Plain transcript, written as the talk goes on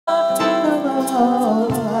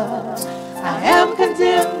I am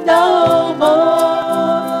condemned no more.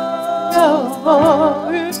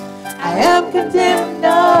 I am condemned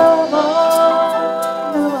no more.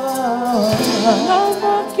 No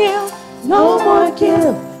more guilt, no more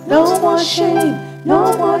guilt, no more shame,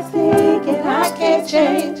 no more thinking I can't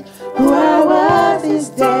change. Who I was is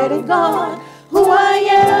dead and gone. Who I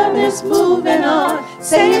am is moving on.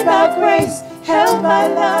 Saved by grace, held by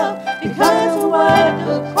love, because of what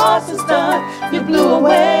the cross has done. You blew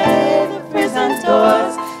away the prison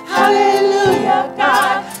doors. Hallelujah,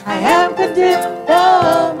 God, I am condemned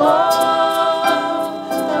no more.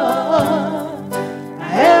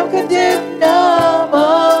 I am condemned no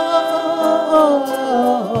more.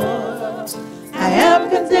 I am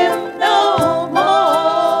condemned no more.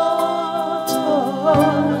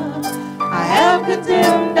 I am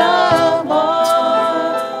condemned no more.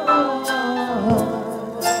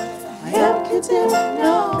 I am condemned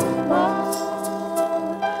no more.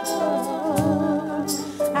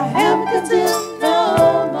 I am condemned no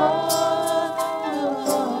more.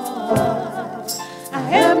 I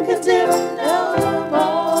am condemned no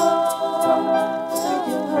more.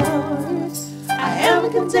 I am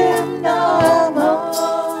condemned no more.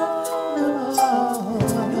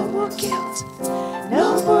 No more guilt, no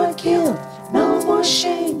more guilt, no more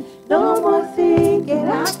shame, no more thinking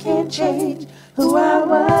I can't change. Who I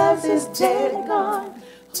was is dead and gone.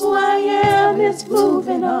 Who I am is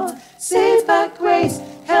moving on. Saved by grace,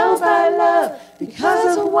 held by love,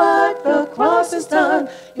 because of what the cross has done.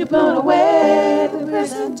 You've blown away the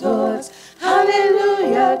prison doors.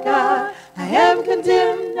 Hallelujah, God, I am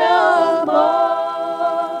condemned no more.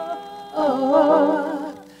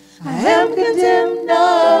 I am condemned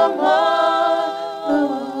no more.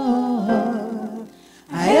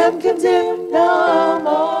 I am condemned no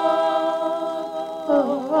more.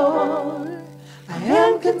 I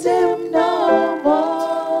am condemned no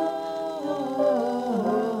more.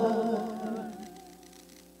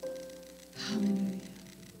 Hallelujah.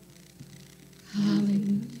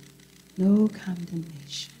 Hallelujah. No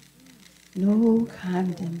condemnation. No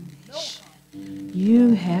condemnation.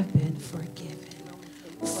 You have been forgiven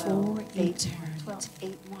for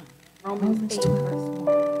eternity. Romans 12.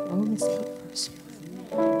 Romans 8, verse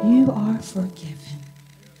 1. You are forgiven.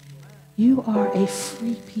 You are a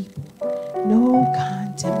free people. No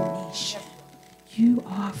condemnation. You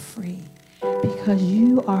are free because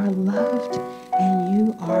you are loved and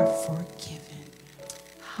you are forgiven.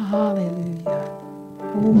 Hallelujah.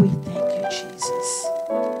 Oh, we thank you, Jesus.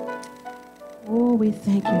 Oh, we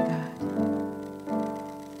thank you, God.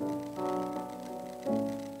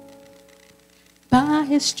 By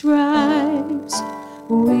his stripes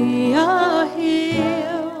we are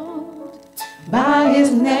healed. By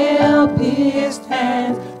his nail-pierced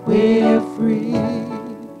hands we're free.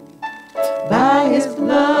 By his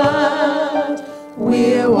blood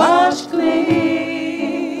we're washed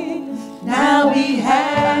clean. Now we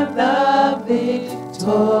have the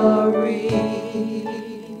victory.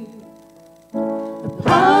 The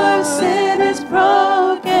power of sin is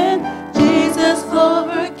broken. Jesus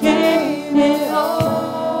overcame it all.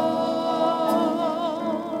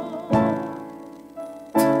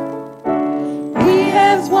 He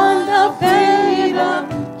has won the battle.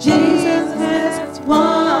 Jesus has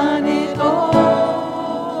won it all.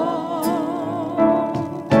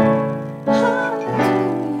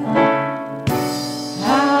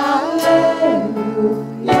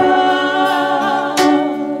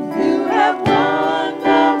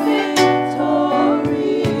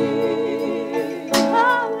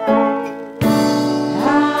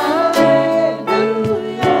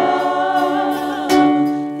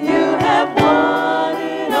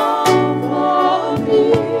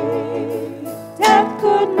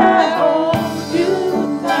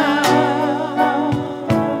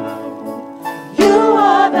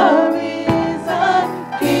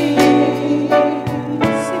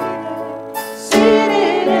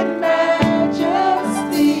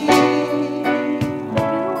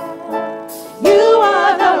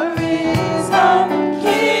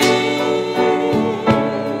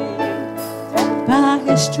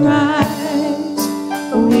 Stripes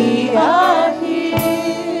we are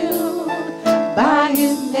healed. By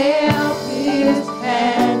his nail-pierced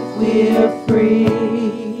hands we're free.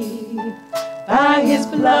 By his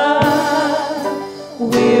blood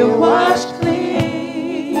we're washed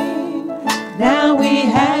clean. Now we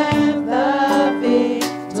have the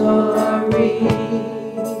victory.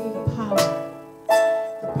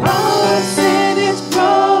 The power of sin is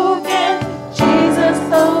broken. Jesus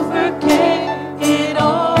overcame it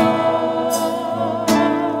all.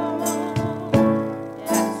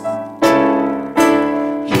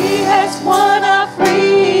 He has won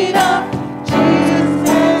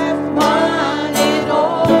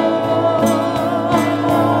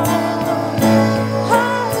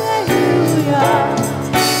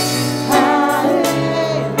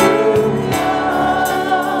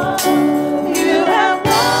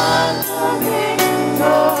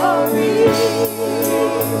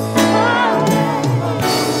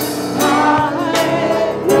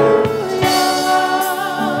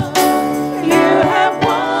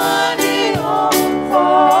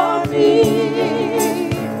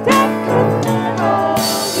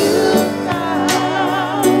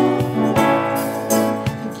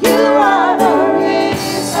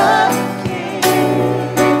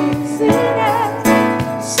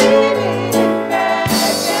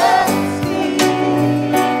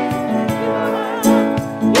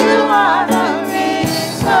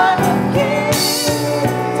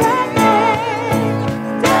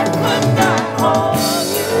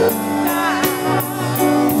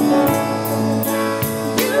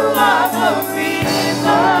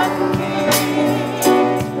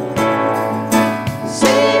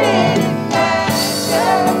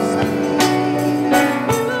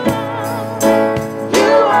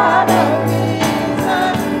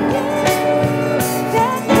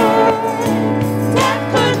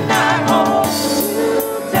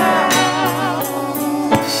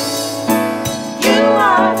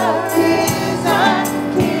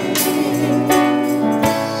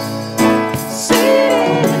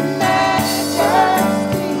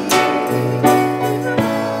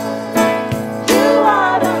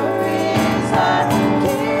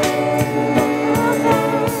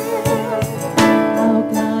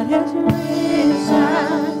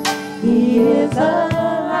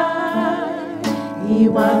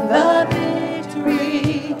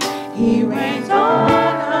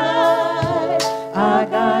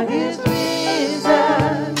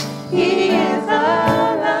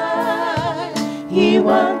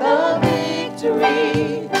won the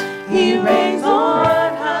victory. He reigns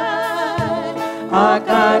on high. Our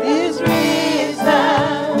God is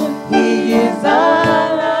risen. He is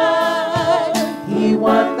alive. He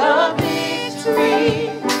won the victory.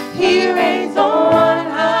 He reigns on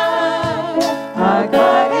high. Our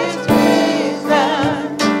God is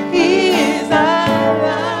risen. He is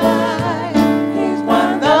alive. He's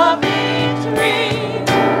won the victory.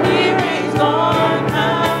 He reigns on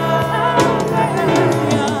high.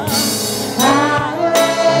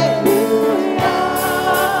 Hallelujah.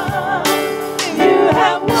 You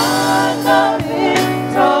have won the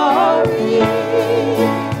victory.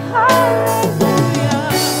 Hallelujah.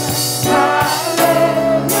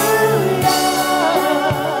 Hallelujah.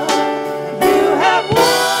 You have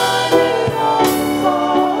won it all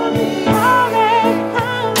for me.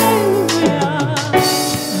 Hallelujah.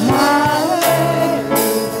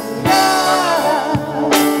 Hallelujah.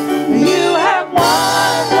 You have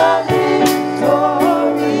won the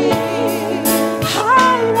victory.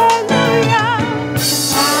 Hallelujah.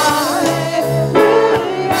 Hallelujah.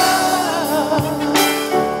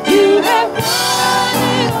 You have won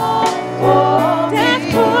it all for me.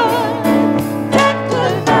 That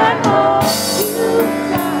could not hold you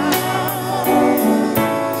down.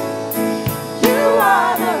 You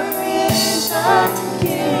are the risen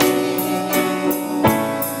King,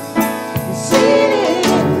 seated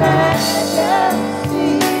in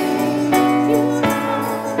majesty.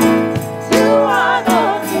 You are the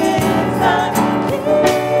risen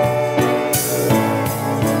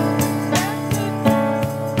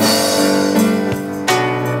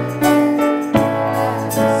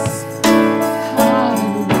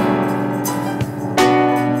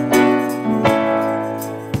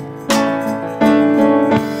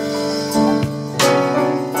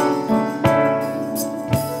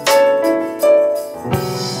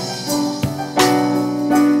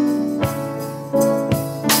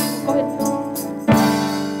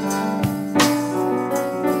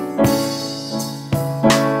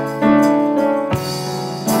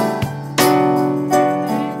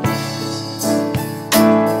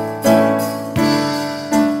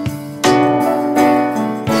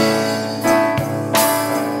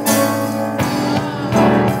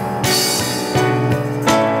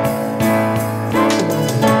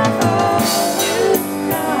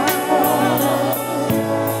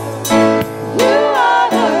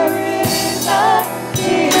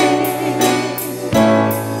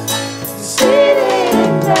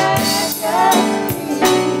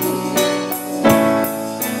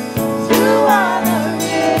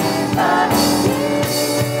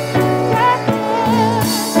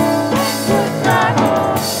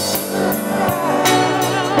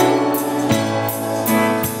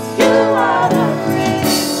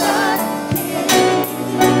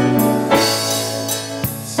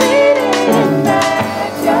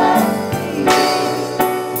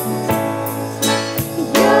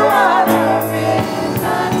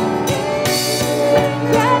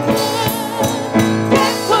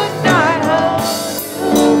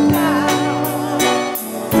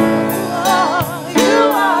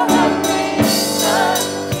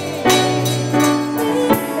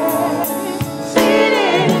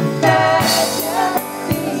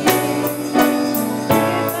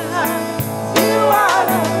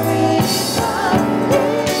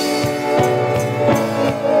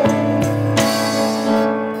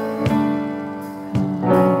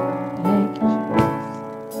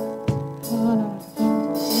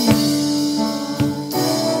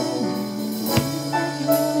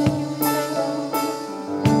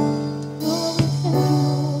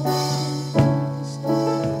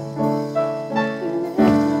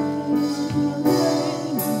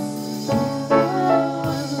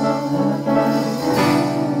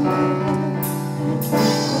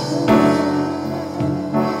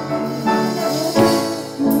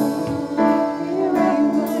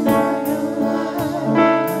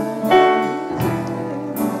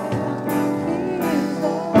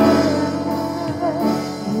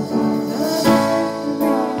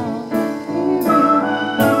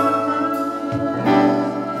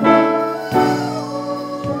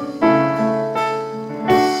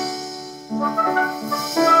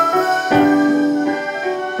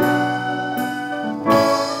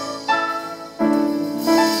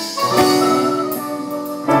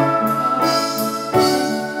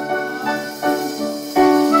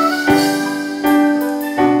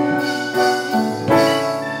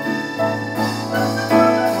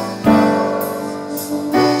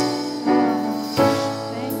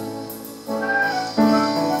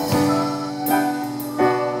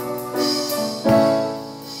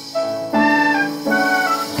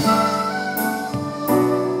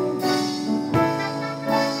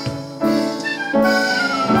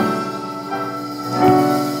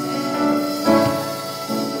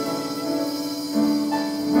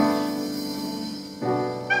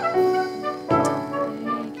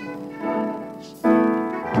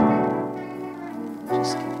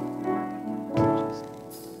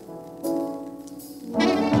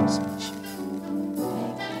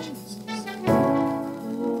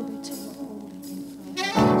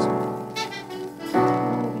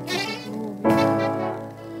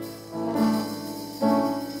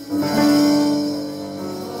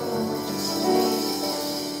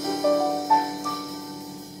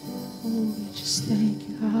we just thank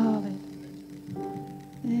you. Hallelujah.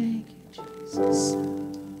 Thank you, Jesus.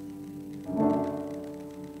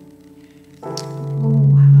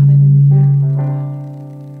 Oh, hallelujah.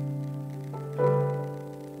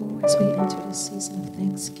 Oh, as we enter the season of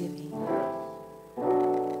Thanksgiving.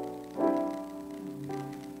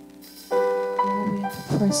 Oh, we're in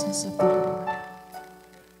the presence of the Lord.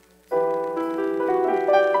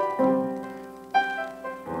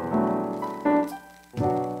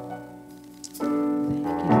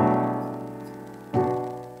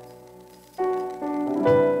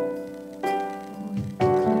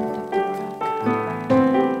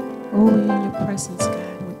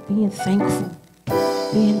 God, with being thankful,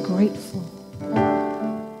 being grateful in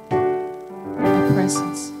your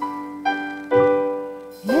presence.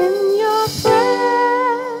 In your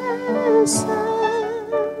presence,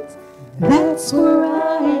 that's where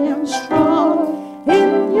I am strong.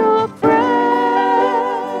 In your presence,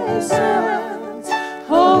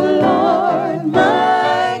 oh Lord,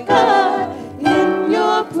 my God, in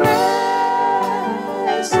your presence,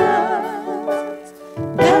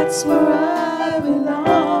 that's where I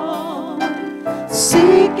belong,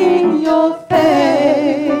 seeking your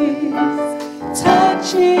face,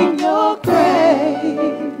 touching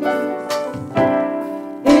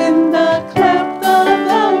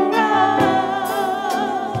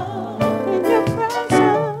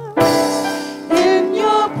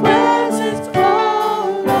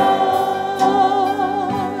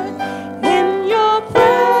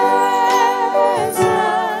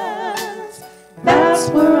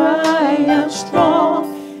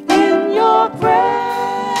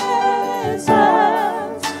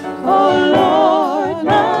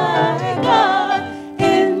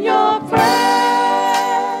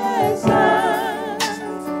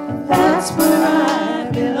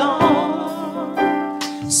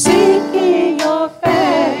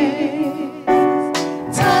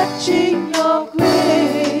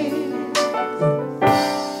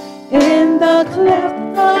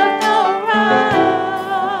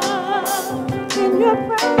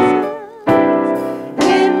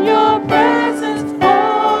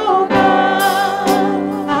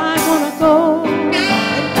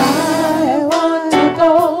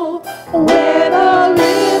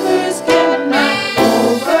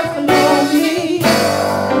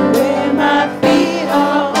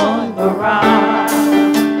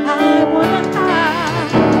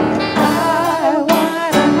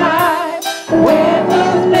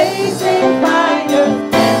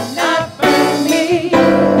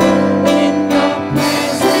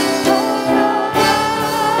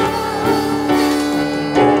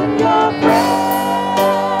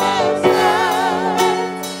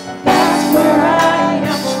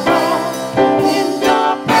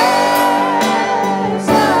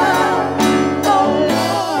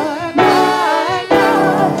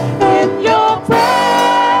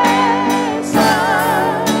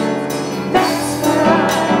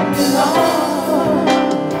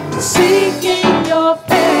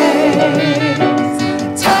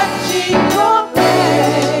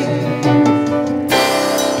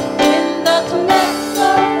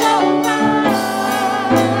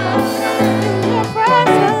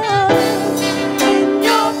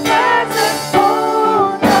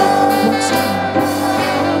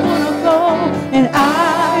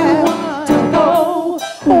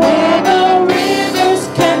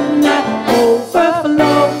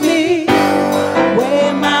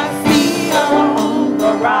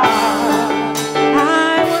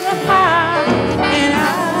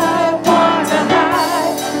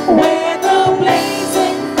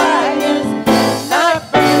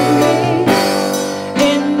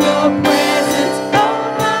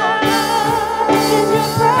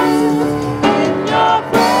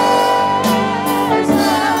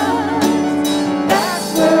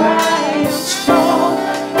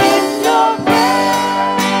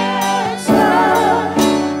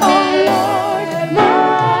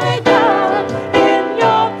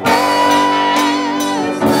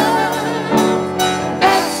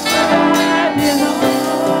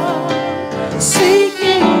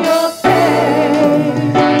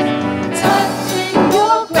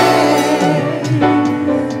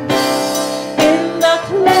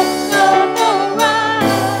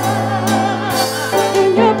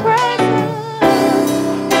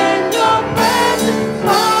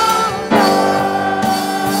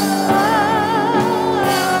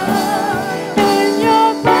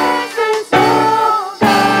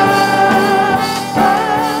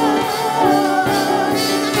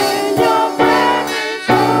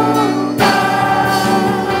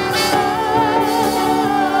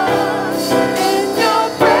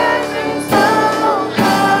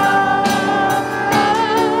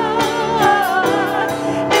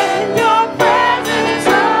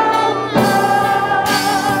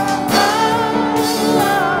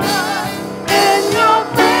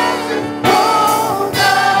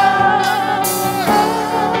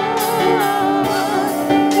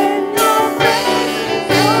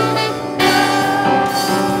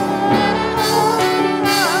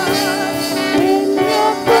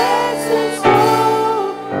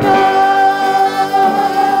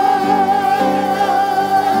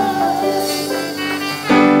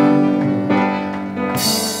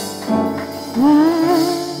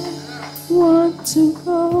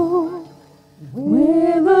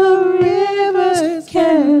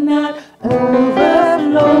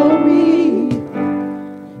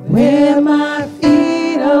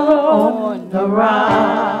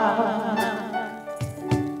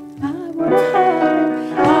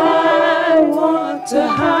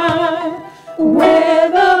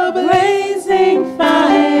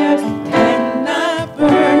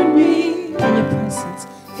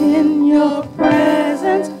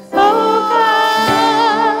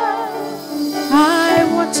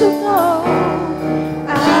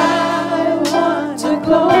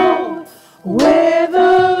where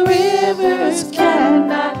the rivers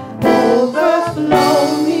cannot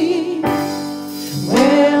overflow me,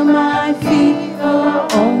 where my feet are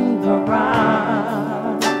on the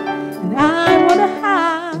rock. And I want to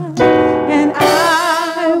hide, and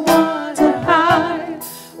I want to hide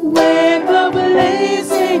where the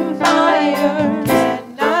blazing fire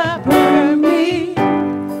cannot burn me,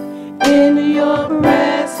 in your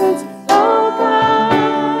presence, oh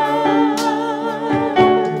God,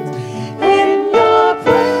 in your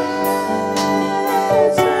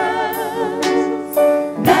presence,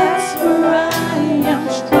 that's where I am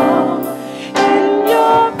strong, in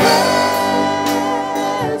your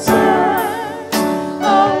presence,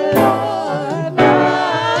 oh Lord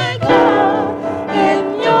my God,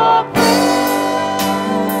 in your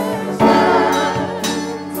presence,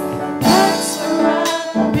 that's where I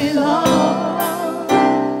belong,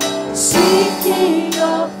 seeking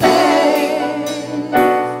your face,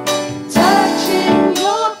 touching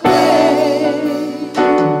your grace,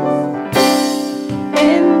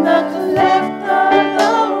 in the cleft of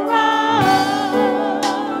the rock,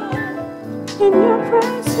 in your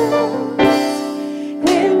presence,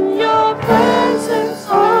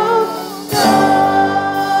 oh God,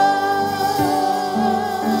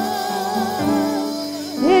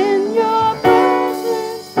 in your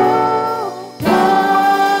presence, oh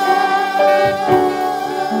God,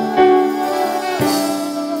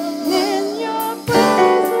 in your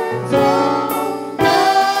presence, oh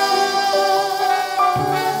God,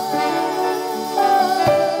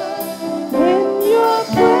 in your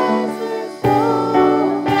presence,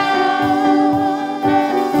 oh God,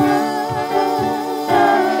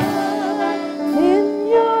 in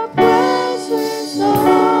your presence, oh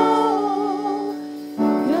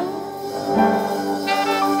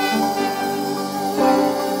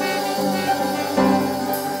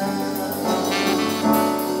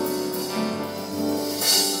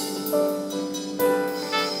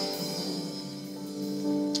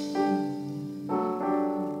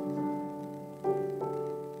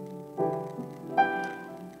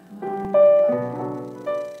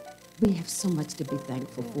We have so much to be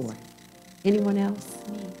thankful for. Anyone else?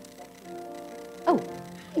 Oh,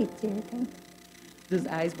 hey, Terica. Those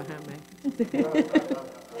eyes behind me.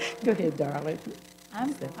 Go ahead, darling.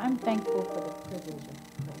 I'm thankful for the privilege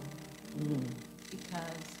of prayer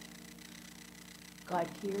because God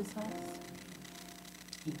hears us,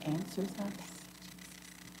 He answers us,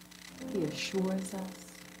 He assures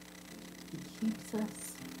us, He keeps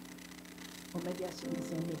us. Or maybe I shouldn't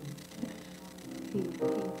say maybe.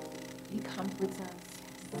 He comforts us.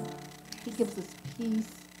 He gives us peace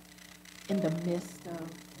in the midst of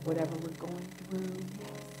whatever we're going through.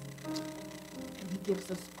 And He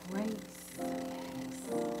gives us grace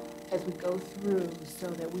as we go through so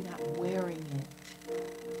that we're not wearing it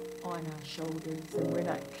on our shoulders and we're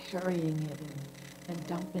not carrying it and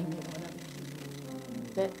dumping it on other people.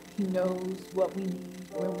 That He knows what we need,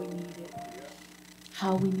 where we need it,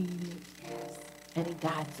 how we need it, and He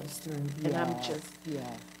guides us through. And I'm just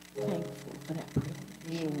thankful for that privilege.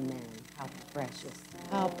 Amen. How precious.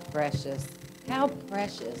 How precious. How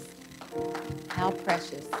precious. How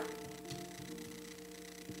precious.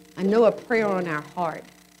 I know a prayer on our heart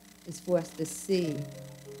is for us to see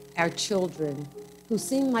our children who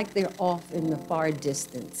seem like they're off in the far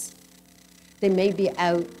distance. They may be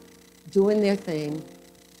out doing their thing,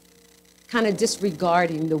 kind of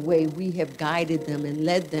disregarding the way we have guided them and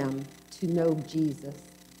led them to know Jesus.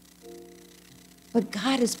 But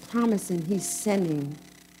God is promising He's sending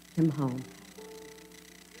them home.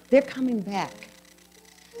 They're coming back.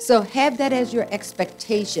 So have that as your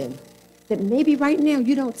expectation, that maybe right now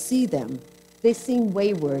you don't see them. They seem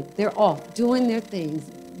wayward. They're off doing their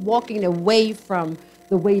things, walking away from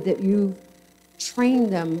the way that you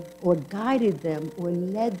trained them or guided them or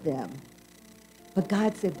led them. But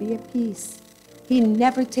God said, be at peace. He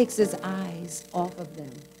never takes His eyes off of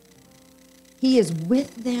them. He is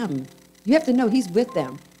with them. You have to know He's with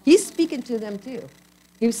them. He's speaking to them too.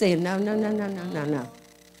 He was saying, no, no, no, no, no, no, no.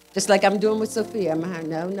 Just like I'm doing with Sophia. I'm like,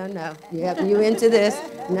 no, no, no. Yeah, you into this?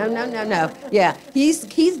 No, no, no, no. Yeah, he's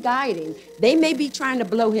guiding. They may be trying to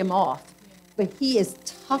blow Him off, but He is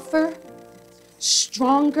tougher,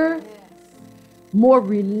 stronger, more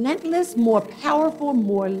relentless, more powerful,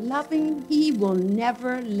 more loving. He will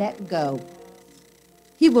never let go.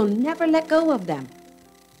 He will never let go of them.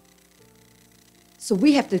 So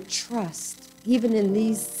we have to trust, even in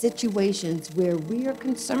these situations where we are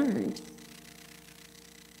concerned.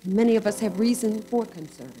 Many of us have reason for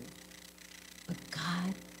concern. But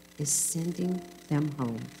God is sending them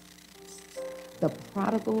home. The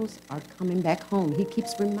prodigals are coming back home. He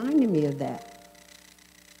keeps reminding me of that.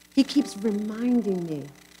 He keeps reminding me.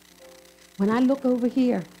 When I look over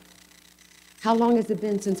here, how long has it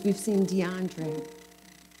been since we've seen DeAndre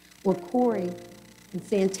or Corey and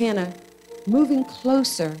Santana moving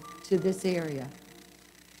closer to this area?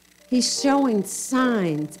 He's showing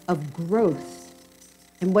signs of growth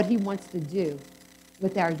in what he wants to do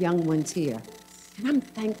with our young ones here. And I'm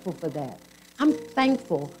thankful for that. I'm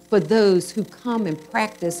thankful for those who come and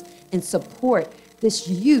practice and support this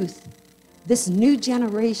youth, this new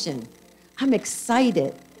generation. I'm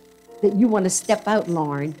excited that you want to step out,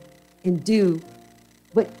 Lauren, and do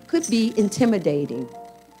what could be intimidating,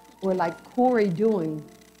 or like Corey doing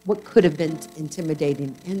what could have been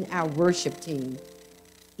intimidating in our worship team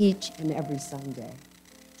each and every Sunday.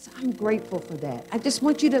 So I'm grateful for that.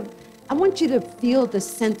 I want you to feel the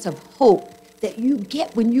sense of hope that you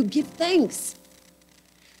get when you give thanks.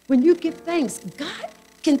 When you give thanks, God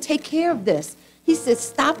can take care of this. He says,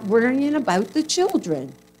 stop worrying about the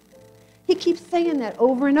children. He keeps saying that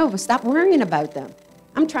over and over. Stop worrying about them.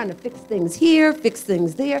 I'm trying to fix things here, fix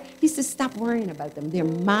things there. He says, stop worrying about them. They're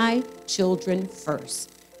my children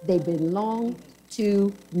first. They belong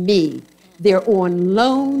to me. They're on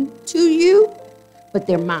loan to you, but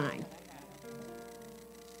they're mine.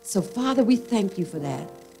 So, Father, we thank you for that.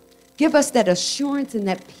 Give us that assurance and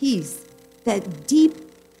that peace, that deep,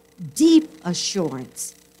 deep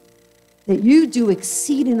assurance that you do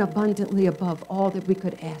exceeding abundantly above all that we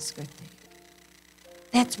could ask or think.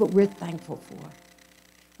 That's what we're thankful for.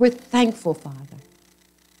 We're thankful, Father.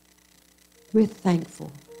 We're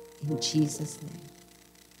thankful in Jesus'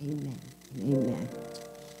 name. Amen and amen.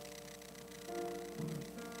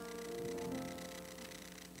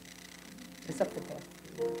 It's up to Pastor.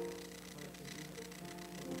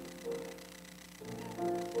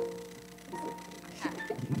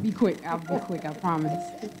 Be quick. I'll be quick, I promise.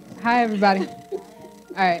 Hi, everybody. All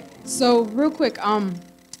right. So real quick,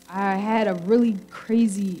 I had a really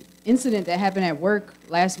crazy incident that happened at work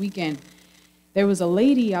last weekend. There was a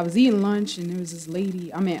lady, I was eating lunch, and there was this lady,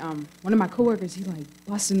 one of my coworkers, he like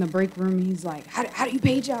busts in the break room. He's like, how do you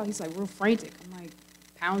page out? He's like real frantic. I'm like,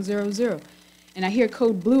 #00. And I hear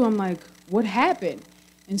code blue. I'm like, what happened?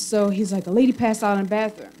 And so he's like, a lady passed out in the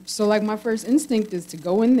bathroom. So like my first instinct is to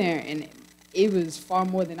go in there, and it was far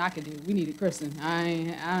more than I could do. We needed Kristen.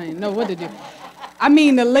 I didn't know what to do. I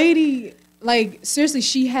mean, the lady, like, seriously,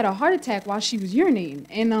 she had a heart attack while she was urinating.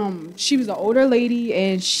 And she was an older lady,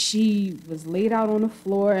 and she was laid out on the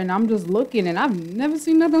floor, and I'm just looking, and I've never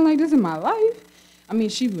seen nothing like this in my life. I mean,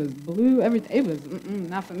 she was blue, everything. It was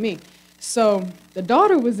not for me. So the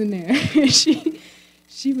daughter was in there, and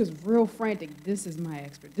she was real frantic. This is my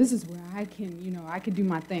expert. This is where I can, I can do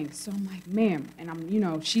my thing. So I'm like, ma'am,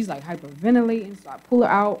 and she's like hyperventilating, so I pull her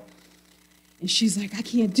out, and she's like, I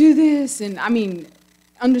can't do this. And I mean,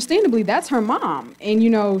 understandably, that's her mom.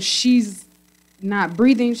 And, she's not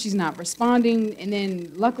breathing, she's not responding. And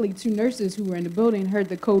then luckily 2 nurses who were in the building heard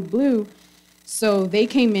the code blue. So they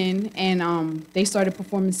came in and they started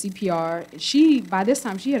performing CPR. By this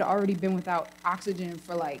time, she had already been without oxygen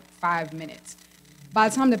for like 5 minutes. By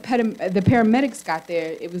the time the paramedics got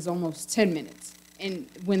there, it was almost 10 minutes. And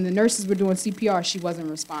when the nurses were doing CPR, she wasn't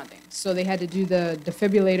responding. So they had to do the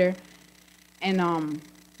defibrillator and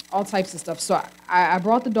all types of stuff. So I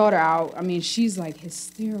brought the daughter out. I mean, she's like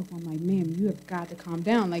hysterical. I'm like, ma'am, you have got to calm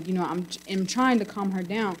down. Like, I'm trying to calm her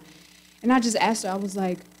down. And I just asked her, I was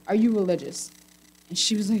like, are you religious? And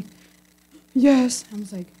she was like, yes. I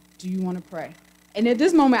was like, do you want to pray? And at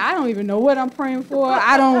this moment, I don't even know what I'm praying for.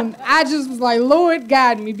 I just was like, Lord,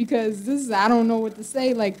 guide me, because I don't know what to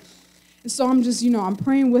say. Like, and so I'm just, I'm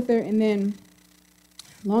praying with her. And then,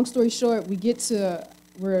 long story short,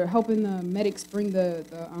 we're helping the medics bring the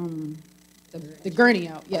gurney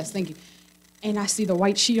out. Yes, thank you. And I see the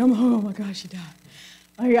white sheet. I'm like, oh my gosh, she died.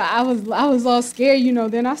 Like, I was all scared,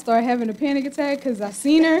 Then I started having a panic attack because I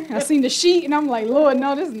seen her. I seen the sheet, and I'm like, Lord,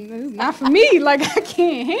 no, this is not for me. Like, I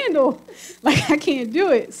can't handle. Like, I can't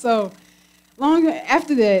do it. So long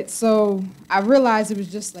after that, so I realized it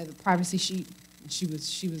was just like a privacy sheet. She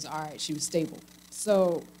was all right. She was stable.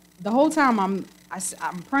 So the whole time I'm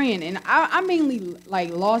praying, and I mainly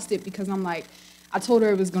like lost it because I'm like, I told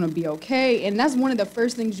her it was gonna be okay, and that's one of the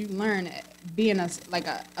first things you learn being a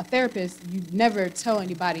therapist. You never tell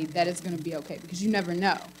anybody that it's gonna be okay because you never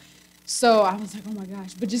know. So I was like, oh my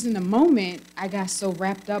gosh, but just in the moment, I got so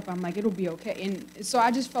wrapped up. I'm like, it'll be okay, and so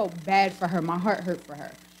I just felt bad for her. My heart hurt for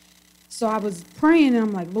her. So I was praying, and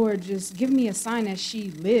I'm like, Lord, just give me a sign that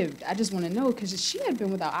she lived. I just want to know, because she had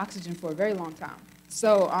been without oxygen for a very long time.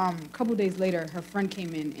 So a couple days later, her friend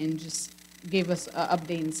came in and just gave us an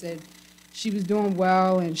update and said she was doing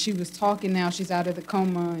well, and she was talking now. She's out of the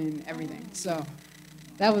coma and everything. So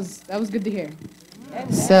That was good to hear.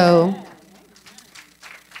 So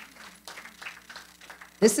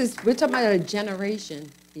we're talking about a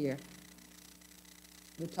generation here.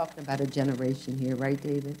 We're talking about a generation here, right,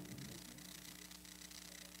 David?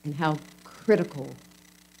 And how critical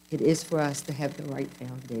it is for us to have the right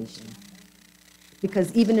foundation.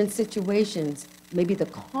 Because even in situations, maybe the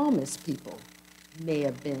calmest people may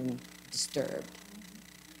have been disturbed.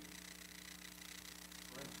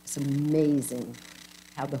 It's amazing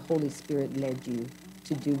how the Holy Spirit led you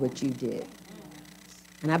to do what you did.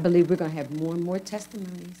 And I believe we're going to have more and more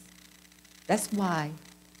testimonies. That's why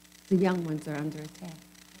the young ones are under attack.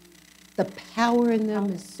 The power in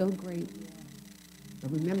them is so great.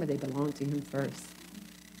 But remember, they belong to him first.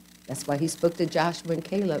 That's why he spoke to Joshua and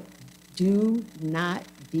Caleb. Do not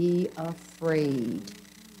be afraid.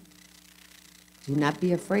 Do not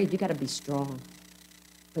be afraid. You got to be strong,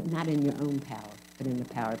 but not in your own power, but in the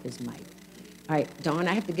power of his might. All right, Dawn,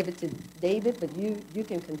 I have to give it to David, but you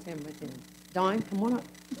can contend with him. Dawn, come on up.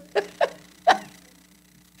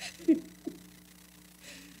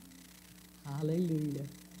 Hallelujah.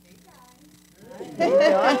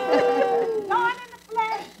 Dawn in the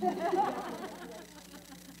flesh.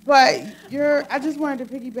 But I just wanted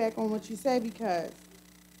to piggyback on what you said, because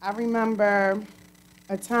I remember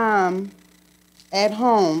a time at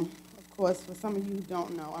home. Of course, for some of you who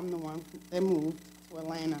don't know, I'm the one that moved to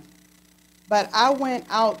Atlanta. But I went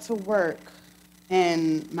out to work,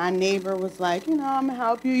 and my neighbor was like, I'm going to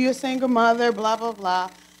help you. You're a single mother, blah, blah, blah.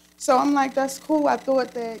 So I'm like, that's cool. I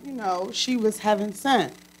thought that, she was heaven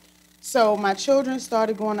sent. So my children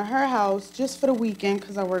started going to her house just for the weekend,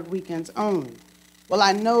 because I work weekends only. Well,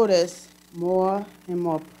 I noticed more and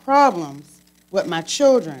more problems with my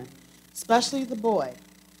children, especially the boy.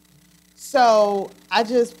 So I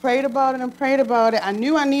just prayed about it and prayed about it. I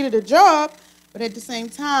knew I needed a job, but at the same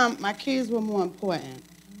time, my kids were more important.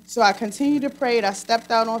 So I continued to pray. I stepped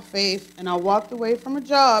out on faith, and I walked away from a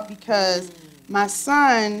job because my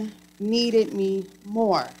son needed me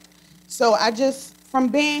more. So from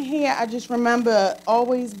being here, I just remember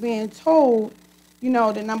always being told,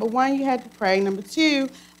 that number one, you had to pray. Number two,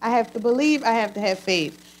 I have to believe, I have to have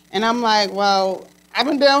faith. And I'm like, well, I've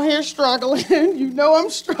been down here struggling. I'm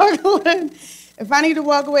struggling. If I need to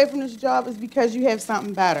walk away from this job, it's because you have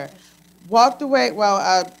something better. Walked away. Well,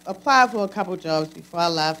 I applied for a couple jobs before I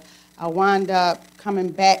left. I wound up coming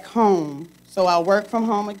back home. So I worked from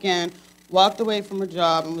home again, walked away from a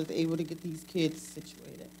job, and was able to get these kids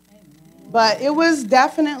situated. Amen. But it was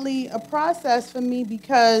definitely a process for me,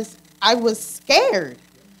 because I was scared,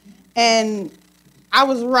 and I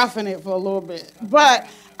was roughing it for a little bit, but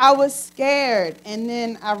I was scared. And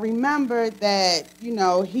then I remembered that,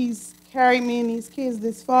 he's carried me and these kids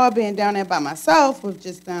this far, being down there by myself with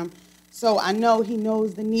just them. So I know he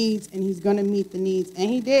knows the needs, and he's going to meet the needs, and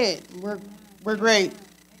he did. We're great.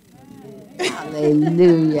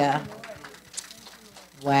 Hallelujah.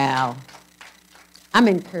 Wow. I'm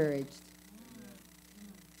encouraged.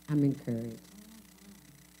 I'm encouraged.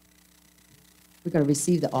 We're going to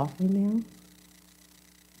receive the offering now.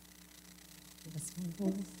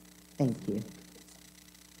 Thank you.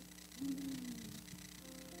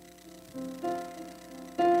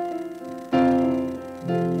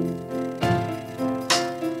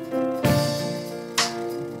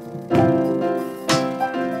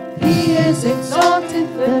 He is exalted,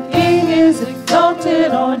 the King is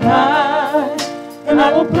exalted on high, and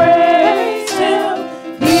I will praise him.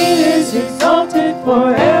 He is exalted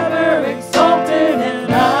forever, exalted,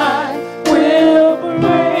 and I will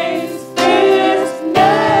praise his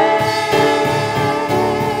name.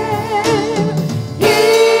 He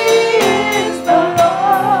is the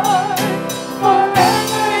Lord,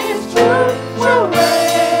 forever his truth will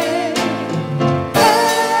reign.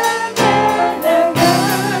 Heaven and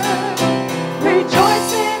earth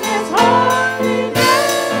rejoice in his holy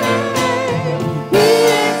name. He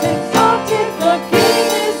is exalted, the King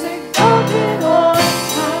is exalted on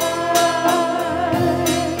high.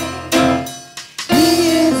 He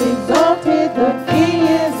is exalted, the King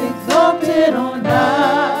is exalted on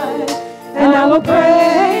high, and I will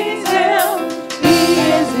praise him. He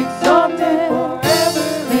is exalted forever,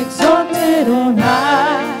 exalted on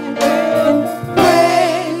high, and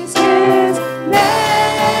praise his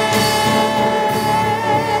name.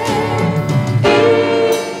 He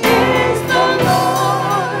is the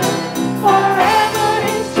Lord, forever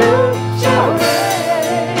his truth shall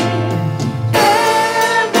reign.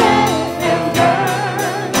 Heaven and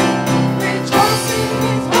earth rejoice in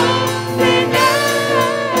his holy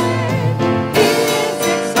name. He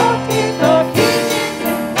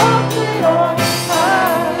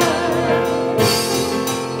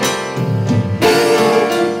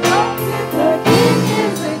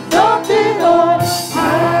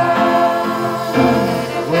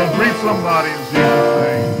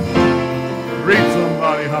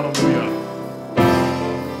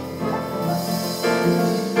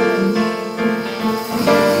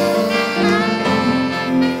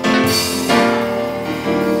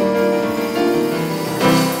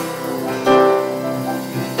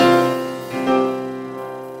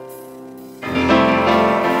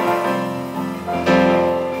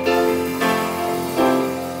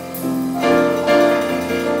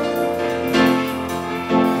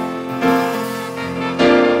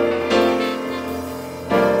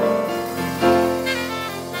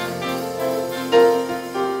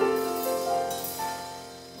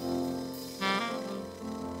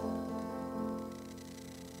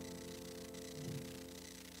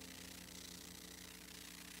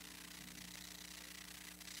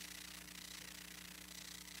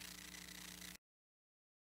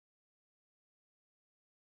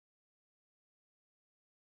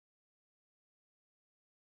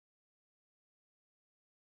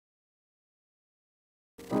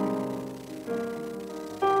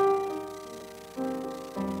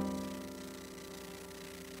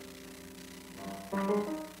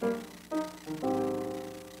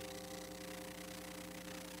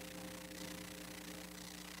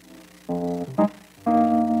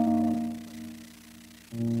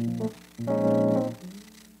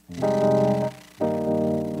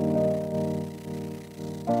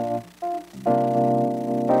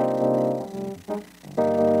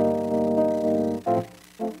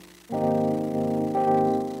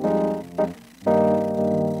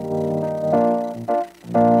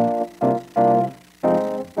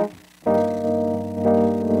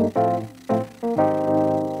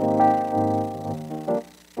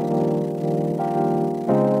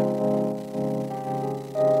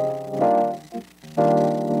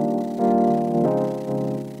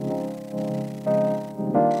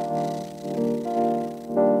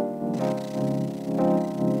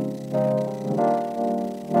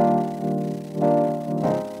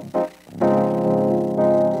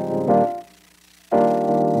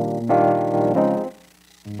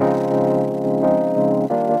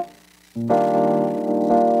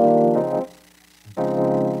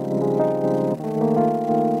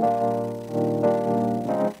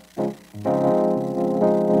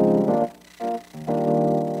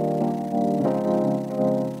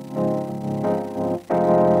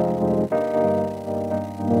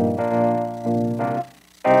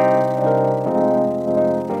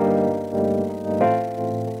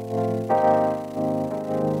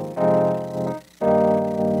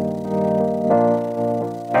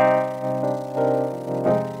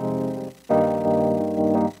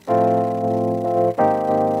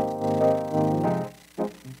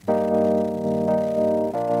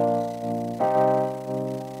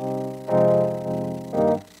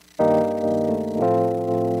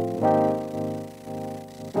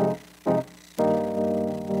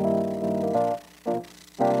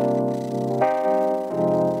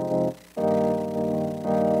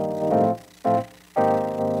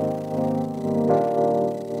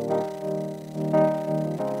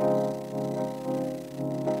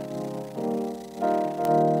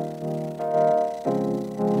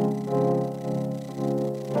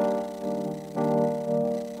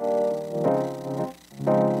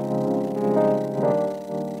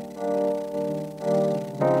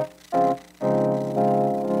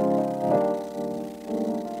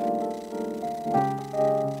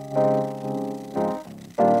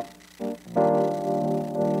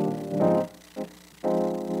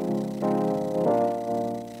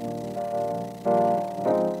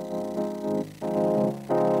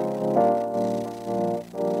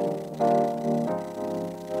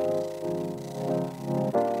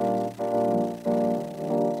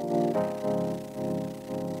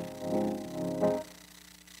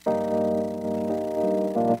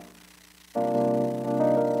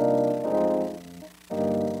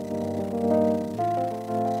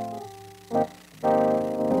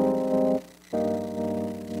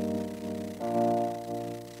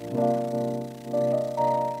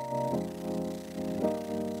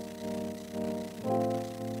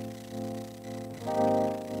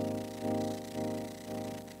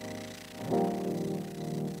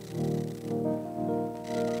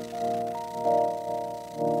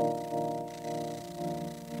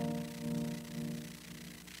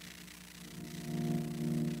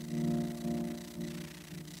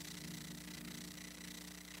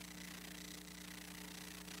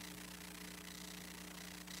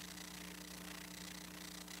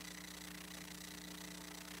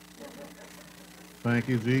Thank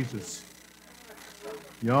you, Jesus.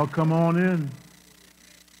 Y'all come on in.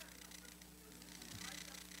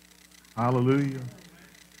 Hallelujah.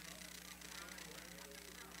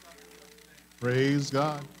 Praise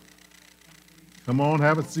God. Come on,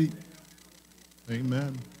 have a seat.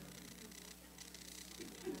 Amen.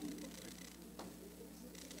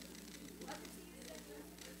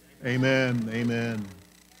 Amen. Amen.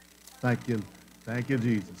 Thank you. Thank you,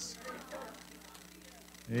 Jesus.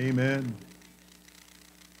 Amen.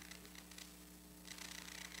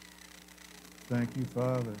 Thank you,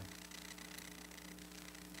 Father.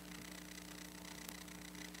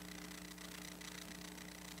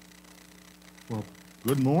 Well,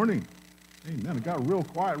 good morning. Amen. It got real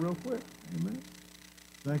quiet real quick. Amen.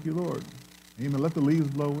 Thank you, Lord. Amen. Let the leaves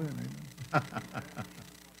blow in.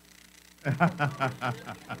 Amen.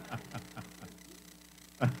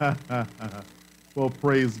 Well,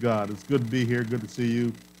 praise God. It's good to be here. Good to see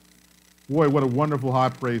you. Boy, what a wonderful high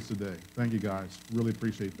praise today. Thank you, guys. Really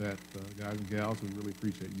appreciate that, guys and gals. We really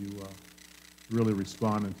appreciate you really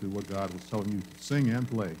responding to what God was telling you to sing and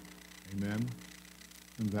play. Amen.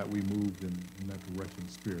 and that we moved in that direction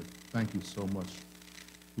of spirit. Thank you so much.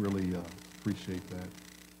 Really appreciate that.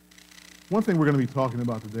 One thing we're going to be talking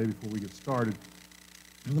about today before we get started,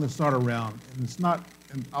 I'm going to start around, and it's not,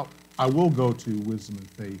 and I will go to wisdom and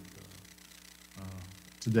faith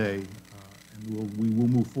today, and we will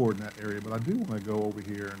move forward in that area, but I do want to go over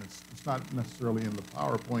here, and it's not necessarily in the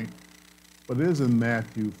PowerPoint, but it is in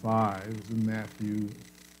Matthew 5. It's in Matthew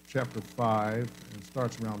chapter 5, and it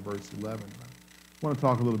starts around verse 11. I want to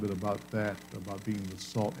talk a little bit about that, about being the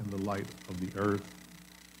salt and the light of the earth,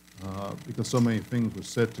 because so many things were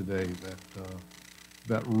said today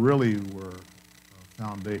that really were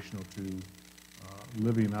foundational to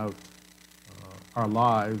living out our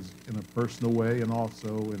lives in a personal way and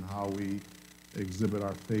also in how we exhibit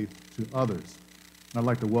our faith to others. And I'd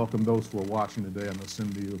like to welcome those who are watching today. I know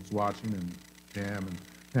Cindy is watching, and Pam and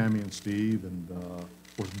Tammy and Steve, and of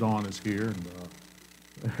course Dawn is here, and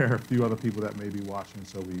there are a few other people that may be watching,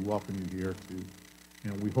 so we welcome you here too.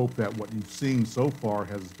 And we hope that what you've seen so far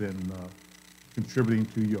has been contributing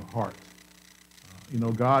to your heart. You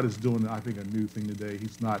know, God is doing, I think, a new thing today.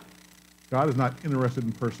 God is not interested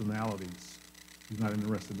in personalities. He's not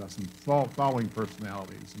interested in us in following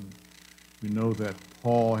personalities. And we know that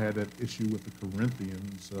Paul had that issue with the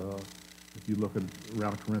Corinthians. If you look at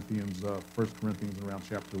around Corinthians, 1 Corinthians around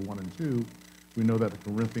chapter 1 and 2, we know that the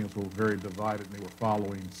Corinthians were very divided, and they were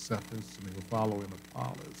following Cephas, and they were following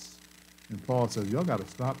Apollos. And Paul says, y'all got to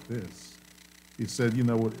stop this. He said, you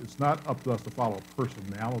know, it's not up to us to follow a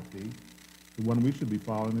personality. The one we should be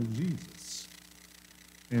following is Jesus.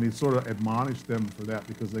 And he sort of admonished them for that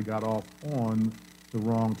because they got off on the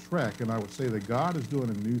wrong track. And I would say that God is doing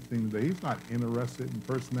a new thing today. He's not interested in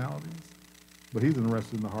personalities, but he's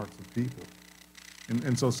interested in the hearts of people.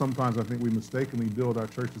 And so sometimes I think we mistakenly build our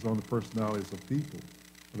churches on the personalities of people,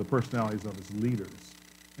 or the personalities of his leaders.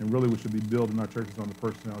 And really we should be building our churches on the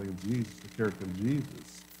personality of Jesus, the character of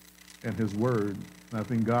Jesus, and his word. And I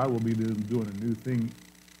think God will be doing a new thing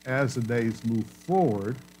as the days move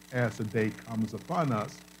forward, as the day comes upon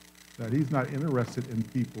us, that he's not interested in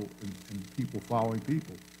people and people following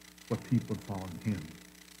people, but people following him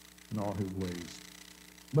in all his ways.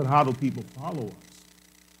 But how do people follow us?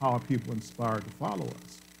 How are people inspired to follow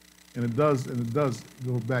us? And it does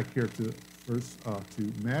go back here to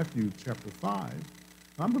Matthew chapter 5.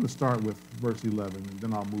 I'm going to start with verse 11, and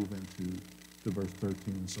then I'll move into verse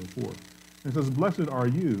 13 and so forth. It says, "Blessed are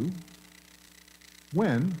you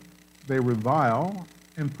when they revile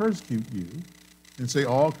and persecute you and say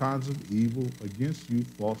all kinds of evil against you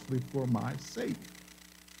falsely for my sake.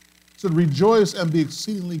 So rejoice and be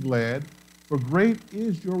exceedingly glad, for great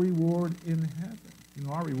is your reward in heaven." You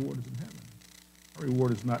know, our reward is in heaven. Our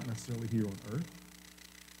reward is not necessarily here on earth.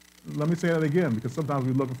 Let me say that again, because sometimes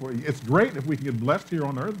we're looking for, it's great if we can get blessed here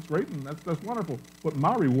on earth. It's great, and that's wonderful. But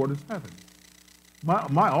my reward is heaven.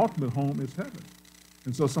 My ultimate home is heaven.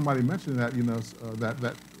 And so somebody mentioned that, you know,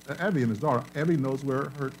 that Abby and his daughter, Abby knows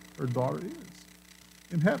where her daughter is,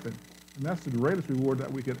 in heaven. And that's the greatest reward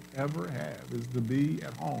that we could ever have, is to be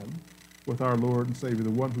at home with our Lord and Savior,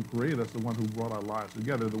 the one who created us, the one who brought our lives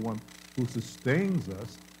together, the one who sustains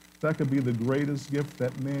us. That could be the greatest gift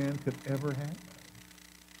that man could ever have.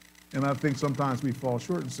 And I think sometimes we fall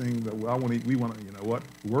short in saying that, well, we want to, you know what?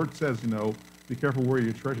 The word says, you know, be careful where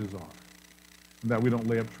your treasures are. And that we don't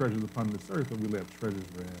lay up treasures upon this earth, but we lay up treasures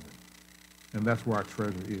for heaven. And that's where our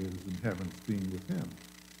treasure is, in heaven, being with him.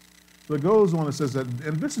 So it goes on and says that,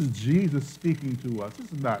 and this is Jesus speaking to us.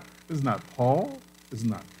 This is not Paul. This is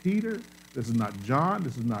not Peter. This is not John.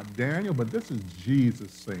 This is not Daniel. But this is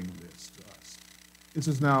Jesus saying this to us. It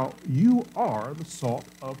says, now, you are the salt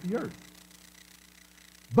of the earth.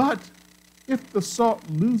 But if the salt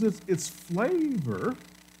loses its flavor,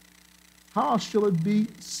 how shall it be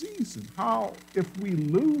seasoned? How, if we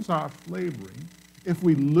lose our flavoring, if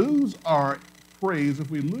we lose our praise, if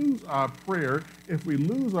we lose our prayer, if we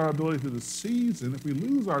lose our ability to season, if we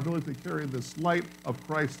lose our ability to carry this light of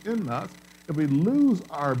Christ in us, if we lose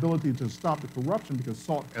our ability to stop the corruption, because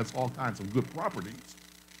salt has all kinds of good properties,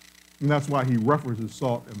 and that's why he references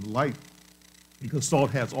salt and light, because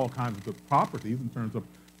salt has all kinds of good properties in terms of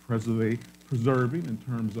preserving, in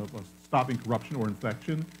terms of stopping corruption or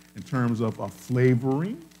infection, in terms of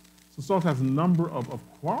flavoring. So salt has a number of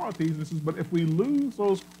qualities. This is, but if we lose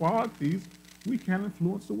those qualities, we can't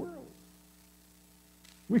influence the world.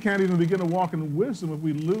 We can't even begin to walk in wisdom if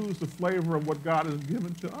we lose the flavor of what God has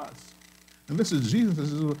given to us. And this is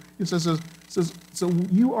Jesus. He says, so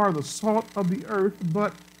you are the salt of the earth,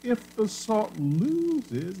 but if the salt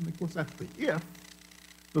loses, and of course that's the if,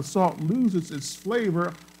 the salt loses its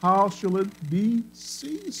flavor, how shall it be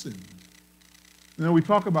seasoned? You know, we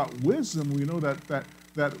talk about wisdom. We know that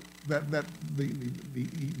that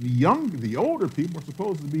the older people are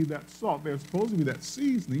supposed to be that salt. They're supposed to be that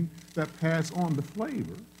seasoning that pass on the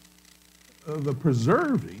flavor, the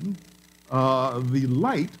preserving, the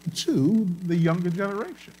light to the younger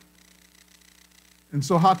generation. And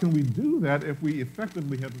so how can we do that if we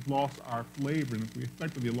effectively have lost our flavor and if we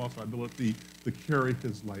effectively lost our ability to carry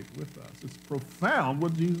his light with us? It's profound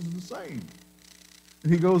what Jesus is saying.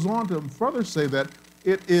 And he goes on to further say that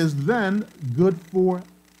it is then good for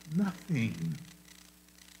nothing.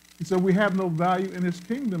 He said we have no value in his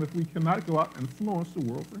kingdom if we cannot go out and influence the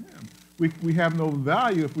world for him. We have no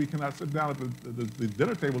value if we cannot sit down at the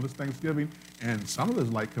dinner table this Thanksgiving and some of this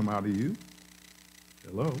light come out of you.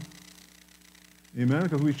 Hello. Amen?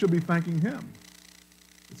 Because we should be thanking him.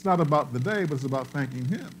 It's not about the day, but it's about thanking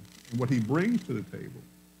him and what he brings to the table.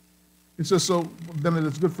 He says, so then it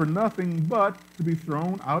is good for nothing but to be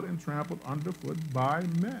thrown out and trampled underfoot by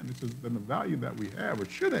men. He says, then the value that we have or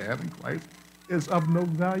should have in Christ is of no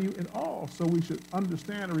value at all. So we should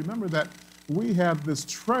understand and remember that we have this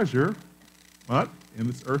treasure, but in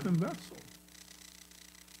this earthen vessel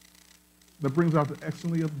that brings out the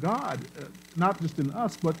excellency of God, not just in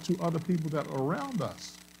us, but to other people that are around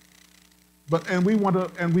us. And we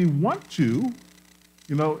want to,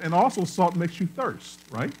 you know, and also salt makes you thirst,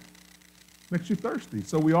 right? Makes you thirsty.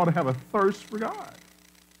 So we ought to have a thirst for God.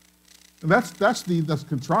 And that's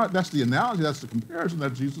the analogy, that's the comparison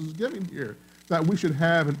that Jesus is giving here, that we should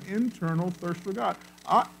have an internal thirst for God.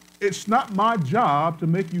 It's not my job to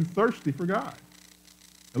make you thirsty for God.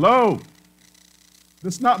 Hello?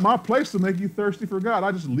 It's not my place to make you thirsty for God.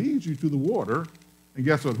 I just lead you to the water, and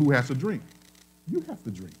guess what? Who has to drink? You have to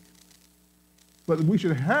drink. But we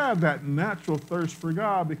should have that natural thirst for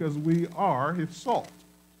God because we are his salt.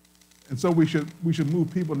 And so we should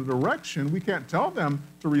move people in a direction. We can't tell them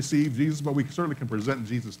to receive Jesus, but we certainly can present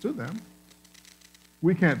Jesus to them.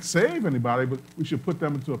 We can't save anybody, but we should put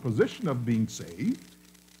them into a position of being saved.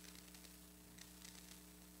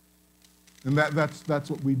 And that's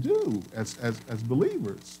what we do as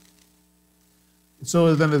believers.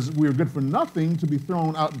 So then we're good for nothing to be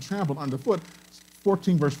thrown out and trampled underfoot.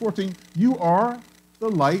 14, verse 14, you are the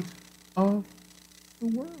light of the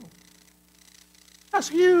world. That's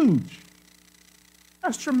huge.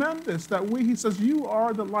 That's tremendous that he says, you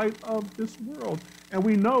are the light of this world. And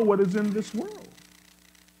we know what is in this world.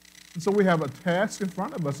 And so we have a task in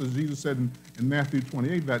front of us, as Jesus said in Matthew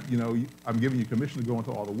 28, that, you know, I'm giving you commission to go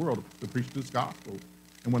into all the world to preach this gospel.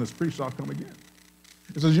 And when it's preached, I'll come again.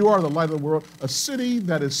 It says, you are the light of the world. A city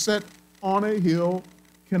that is set on a hill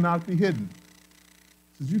cannot be hidden.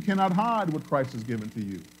 It says, you cannot hide what Christ has given to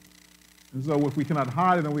you. And so if we cannot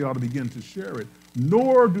hide it, then we ought to begin to share it.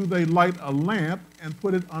 Nor do they light a lamp and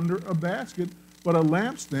put it under a basket, but a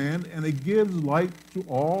lampstand, and it gives light to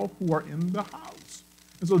all who are in the house.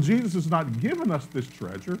 And so Jesus has not given us this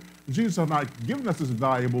treasure. Jesus has not given us this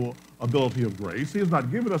valuable ability of grace. He has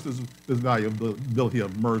not given us this valuable ability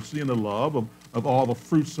of mercy and the love of all the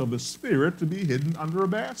fruits of the Spirit to be hidden under a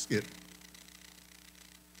basket.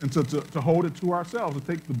 And to hold it to ourselves, to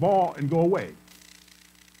take the ball and go away.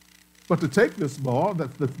 But to take this ball,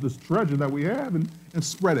 this treasure that we have, and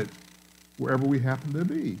spread it wherever we happen to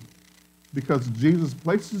be. Because Jesus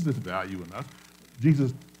places this value in us.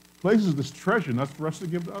 Jesus places this treasure in us for us to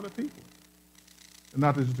give to other people. And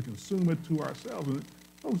not just to consume it to ourselves.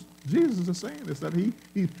 And Jesus is saying this, that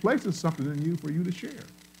he places something in you for you to share.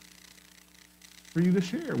 For you to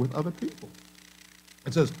share with other people.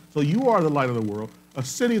 It says, so you are the light of the world, a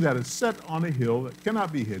city that is set on a hill that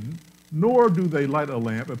cannot be hidden, nor do they light a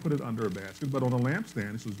lamp and put it under a basket, but on a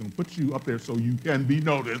lampstand. So he's going to put you up there so you can be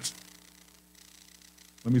noticed.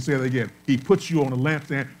 Let me say that again. He puts you on a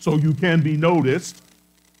lampstand so you can be noticed.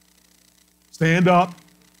 Stand up.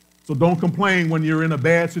 So don't complain when you're in a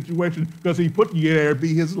bad situation because he put you there to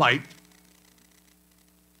be his light.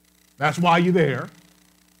 That's why you're there.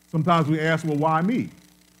 Sometimes we ask, well, why me?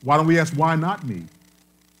 Why don't we ask, why not me?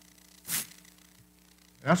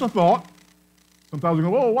 That's a thought. Sometimes we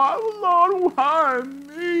go, oh, why, Lord, why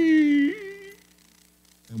me?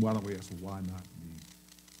 And why don't we ask, why not me?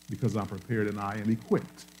 Because I'm prepared and I am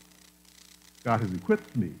equipped. God has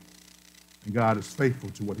equipped me, and God is faithful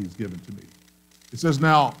to what he's given to me. It says,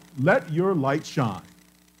 now, let your light shine.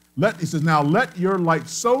 It says, now, let your light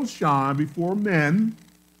so shine before men,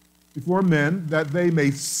 that they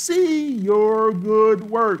may see your good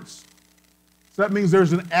works. So that means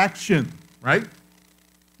there's an action, right?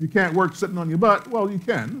 You can't work sitting on your butt. Well, you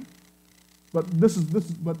can. But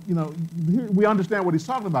but you know, here we understand what he's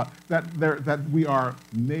talking about, that we are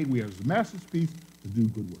made, we are his masterpiece to do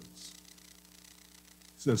good works.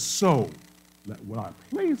 It says, so let what I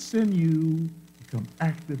place in you become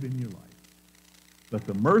active in your life. Let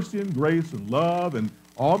the mercy and grace and love and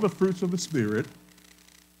all the fruits of the Spirit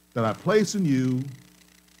that I place in you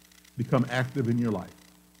become active in your life,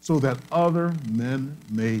 so that other men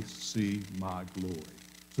may see my glory,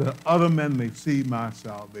 so that other men may see my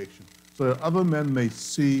salvation, so that other men may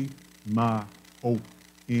see my hope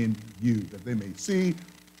in you, that they may see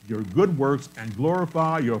your good works and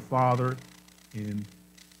glorify your Father in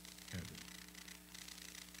heaven.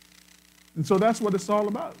 And so that's what it's all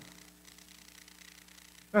about.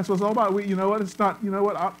 That's what it's all about. You know what? It's not, you know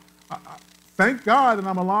what? I thank God that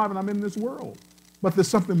I'm alive and I'm in this world. But there's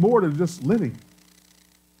something more than just living.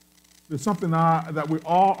 There's something that we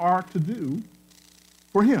all are to do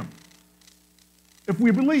for Him. If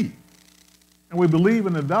we believe, and we believe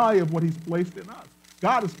in the value of what He's placed in us.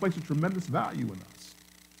 God has placed a tremendous value in us.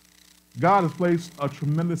 God has placed a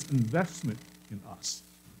tremendous investment in us.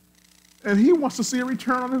 And He wants to see a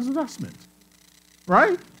return on His investment,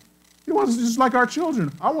 right? He wants to, just like our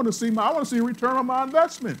children. I want to see a return on my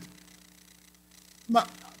investment.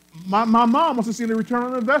 My mom wants to see the return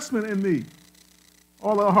on investment in me.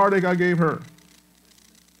 All the heartache I gave her.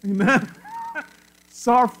 Amen.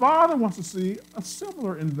 So our Father wants to see a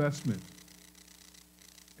similar investment.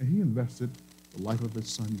 And He invested the life of His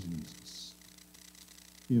Son, Jesus.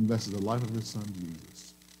 He invested the life of His Son,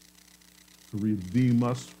 Jesus, to redeem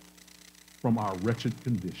us from our wretched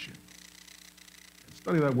condition. And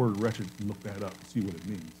study that word wretched and look that up and see what it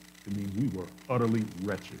means. It means we were utterly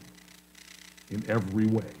wretched in every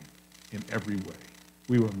way. In every way.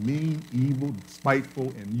 We were mean, evil,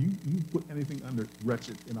 spiteful, and you put anything under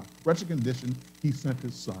wretched. In a wretched condition, He sent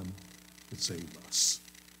His Son to save us.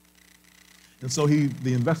 And so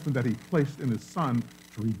the investment that He placed in His Son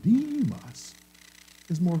to redeem us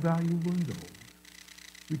is more valuable than gold.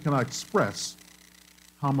 We cannot express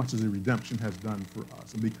how much His redemption has done for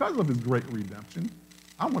us. And because of His great redemption,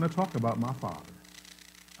 I want to talk about my Father.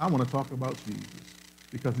 I want to talk about Jesus,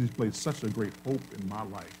 because He's placed such a great hope in my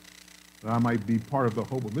life that I might be part of the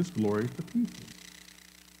hope of His glory to people.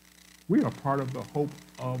 We are part of the hope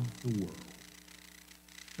of the world.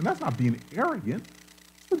 And that's not being arrogant.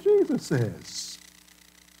 That's what Jesus says,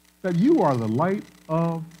 that you are the light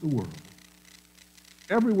of the world.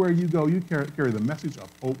 Everywhere you go, you carry the message of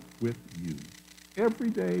hope with you.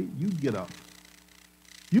 Every day you get up.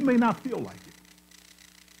 You may not feel like it.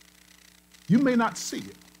 You may not see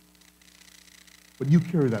it. But you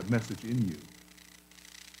carry that message in you.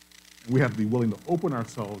 And we have to be willing to open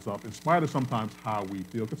ourselves up in spite of sometimes how we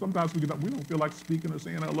feel. Because sometimes we get up, we don't feel like speaking or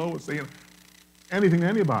saying hello or saying anything to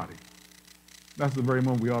anybody. That's the very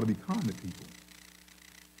moment we ought to be kind to people.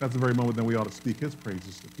 That's the very moment that we ought to speak His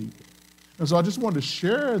praises to people. And so I just wanted to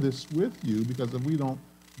share this with you, because if we don't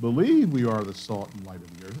believe we are the salt and light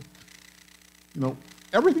of the earth, you know,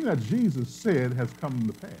 everything that Jesus said has come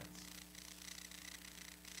to pass.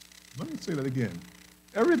 Let me say that again.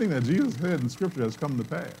 Everything that Jesus said in Scripture has come to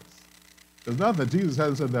pass. There's nothing that Jesus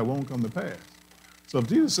hasn't said that won't come to pass. So if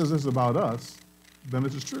Jesus says this about us, then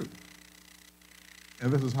this is true.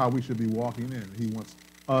 And this is how we should be walking in. He wants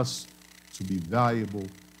us to be valuable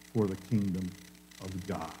for the kingdom of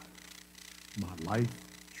God. My life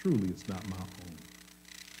truly is not my own.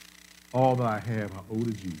 All that I have, I owe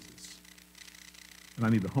to Jesus. And I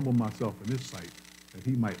need to humble myself in His sight, that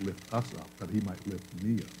He might lift us up, that He might lift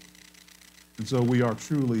me up. And so we are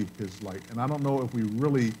truly His light. And I don't know if we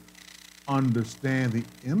really understand the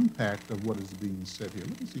impact of what is being said here.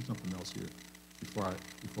 Let me see something else here before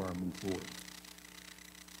I move forward.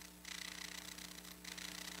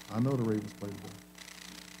 I know the Ravens played well.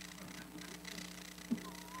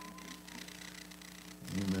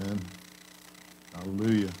 Amen.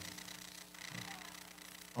 Hallelujah.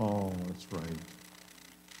 Oh, that's right.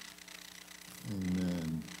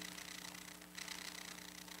 Amen.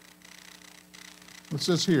 It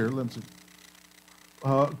says here, let's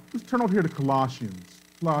turn over here to Colossians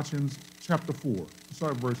chapter 4. Let's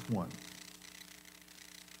start at verse 1.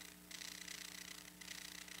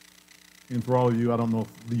 And for all of you, I don't know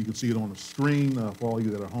if you can see it on the screen for all of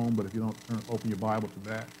you that are home, but if you don't, open your Bible to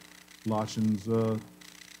that. Colossians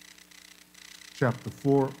chapter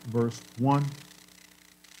 4, verse 1.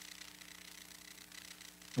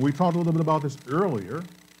 And we talked a little bit about this earlier.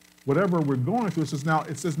 Whatever we're going through, it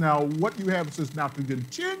says now what you have, it says now to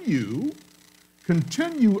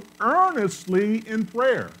continue earnestly in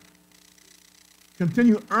prayer.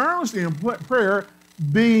 Continue earnestly in prayer,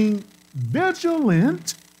 being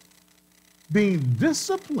vigilant, being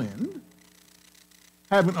disciplined,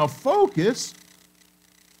 having a focus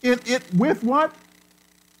in it with what?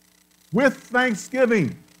 With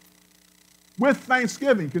thanksgiving. With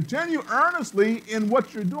thanksgiving. Continue earnestly in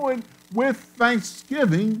what you're doing with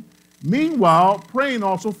thanksgiving, meanwhile praying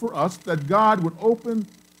also for us that God would open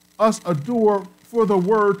us a door for the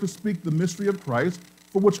word to speak the mystery of Christ,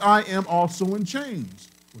 for which I am also in chains.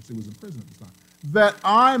 Of course, he was in prison at this time. That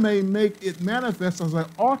I may make it manifest as I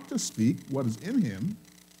ought to speak what is in him.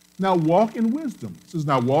 Now walk in wisdom. It says,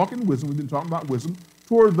 now walk in wisdom. We've been talking about wisdom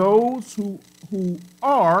toward those who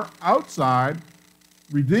are outside,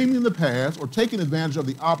 redeeming the past or taking advantage of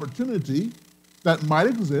the opportunity that might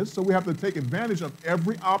exist. So we have to take advantage of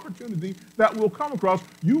every opportunity that will come across.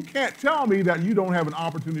 You can't tell me that you don't have an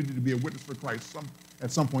opportunity to be a witness for Christ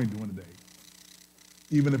at some point during the day,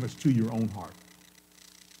 even if it's to your own heart.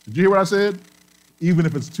 Did you hear what I said? Even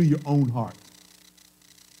if it's to your own heart.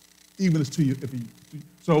 Even if it's to you.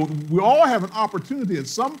 So we all have an opportunity at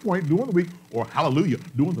some point during the week, or hallelujah,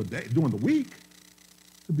 during the day, during the week,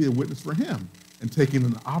 to be a witness for him and taking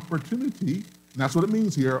an opportunity, and that's what it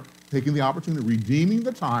means here, taking the opportunity, redeeming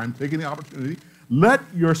the time, taking the opportunity. Let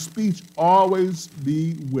your speech always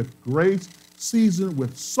be with grace, seasoned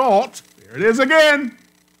with salt. There it is again.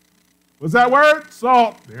 What's that word?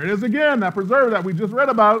 Salt. There it is again. That preserve that we just read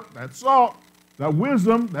about. That salt, that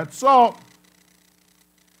wisdom, that salt.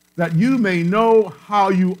 That you may know how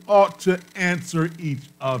you ought to answer each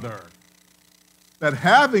other. That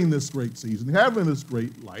having this great season, having this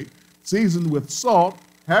great light, seasoned with salt,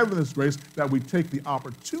 having this grace, that we take the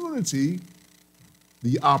opportunity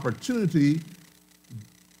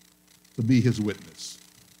to be his witness,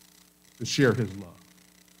 to share his love,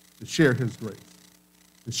 to share his grace,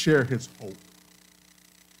 to share his hope.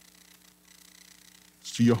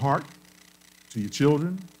 It's to your heart, to your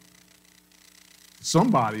children, to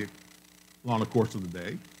somebody along the course of the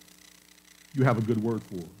day, you have a good word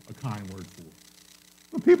for, a kind word for.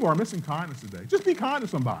 But people are missing kindness today. Just be kind to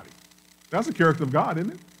somebody. That's the character of God,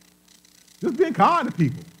 isn't it? Just being kind to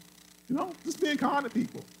people. You know, just being kind to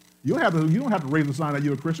people. You don't have to raise the sign that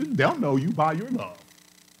you're a Christian. They'll know you by your love.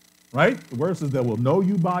 Right? The word says they will know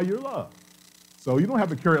you by your love. So you don't have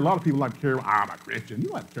to carry, a lot of people like to carry, I'm a Christian. You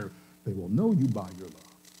don't have to carry, they will know you by your love.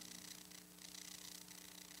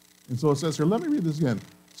 And so it says here, let me read this again.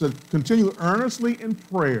 It says, continue earnestly in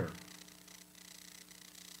prayer.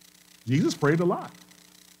 Jesus prayed a lot.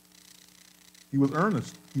 He was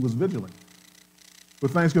earnest. He was vigilant.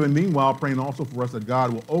 With thanksgiving, meanwhile, praying also for us that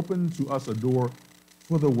God will open to us a door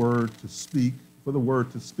for the word to speak,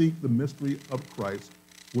 the mystery of Christ,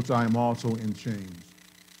 which I am also in chains,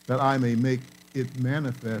 that I may make it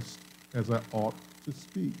manifest as I ought to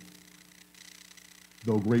speak.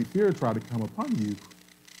 Though great fear tried to come upon you,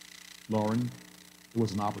 Lauren, it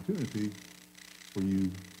was an opportunity for you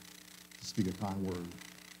to speak a kind word,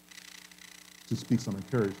 to speak some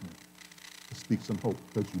encouragement, to speak some hope,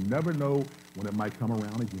 because you never know when it might come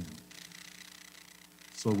around again.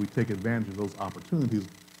 So we take advantage of those opportunities,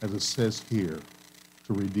 as it says here,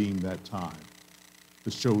 to redeem that time,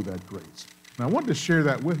 to show that grace. And I want to share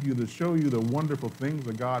that with you to show you the wonderful things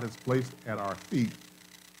that God has placed at our feet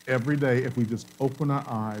every day if we just open our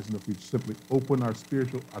eyes and if we simply open our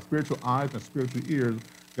spiritual eyes and our spiritual ears.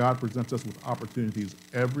 God presents us with opportunities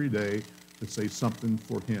every day to say something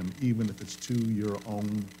for him, even if it's to your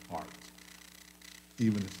own heart.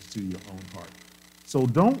 Even if it's to your own heart. So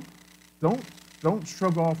don't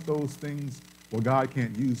shrug off those things. Well, God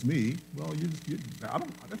can't use me. Well,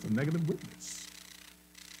 that's a negative witness.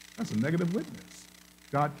 That's a negative witness.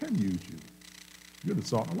 God can use you. You're the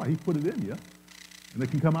salt and light. He put it in you, and it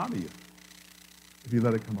can come out of you if you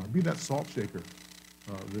let it come out. Be that salt shaker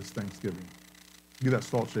this Thanksgiving. Be that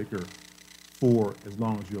salt shaker for as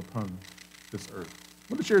long as you're upon this earth.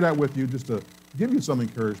 I want to share that with you just to give you some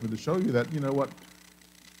encouragement, to show you that, you know what,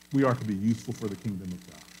 we are to be useful for the kingdom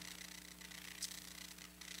of God.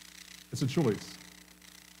 It's a choice.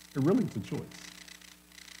 It really is a choice.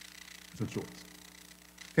 It's a choice.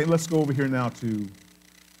 Okay, let's go over here now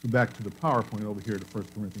back to the PowerPoint over here to 1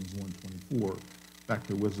 Corinthians 1:24, back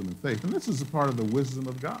to wisdom and faith. And this is a part of the wisdom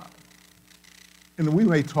of God. And we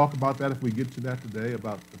may talk about that if we get to that today,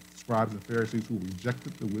 about the scribes and Pharisees who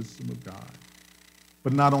rejected the wisdom of God.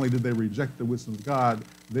 But not only did they reject the wisdom of God,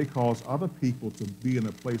 they caused other people to be in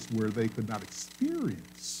a place where they could not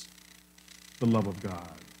experience the love of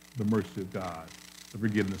God, the mercy of God, the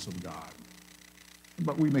forgiveness of God.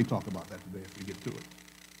 But we may talk about that today if we get to it.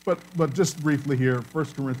 But just briefly here,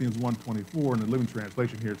 1 Corinthians 1:24 in the Living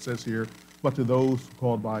Translation here, it says here, but to those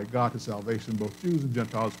called by God to salvation, both Jews and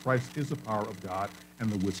Gentiles, Christ is the power of God and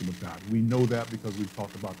the wisdom of God. We know that because we've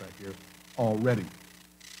talked about that here already.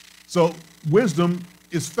 So wisdom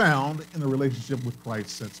is found in the relationship with Christ,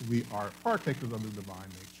 since we are partakers of the divine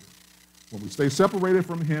nature. When we stay separated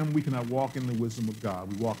from him, we cannot walk in the wisdom of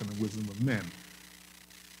God. We walk in the wisdom of men.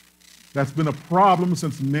 That's been a problem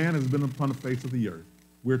since man has been upon the face of the earth.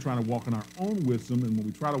 We're trying to walk in our own wisdom, and when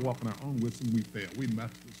we try to walk in our own wisdom, we fail. We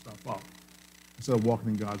mess this stuff up instead of walking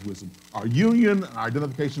in God's wisdom. Our union, our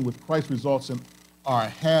identification with Christ results in our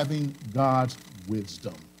having God's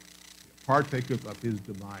wisdom, partakers of his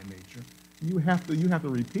divine nature. You have to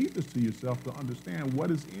repeat this to yourself to understand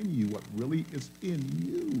what is in you, what really is in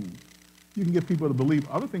you. You can get people to believe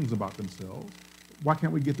other things about themselves. Why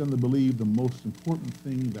can't we get them to believe the most important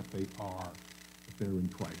thing that they are, that they're in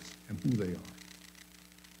Christ and who they are?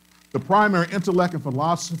 The primary intellect and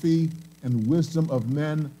philosophy and wisdom of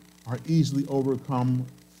men are easily overcome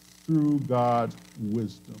through God's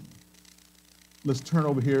wisdom. Let's turn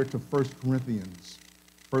over here to 1 Corinthians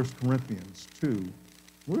 2.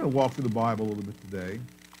 We're going to walk through the Bible a little bit today.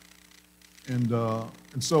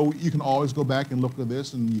 And so you can always go back and look at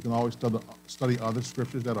this, and you can always study other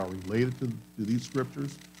scriptures that are related to these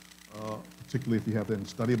scriptures, particularly if you have them in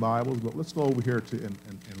study Bibles. But let's go over here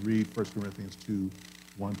and read 1 Corinthians 2,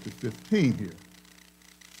 1 to 15 here.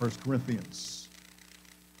 1 Corinthians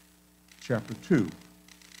chapter 2. Let's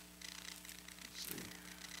see.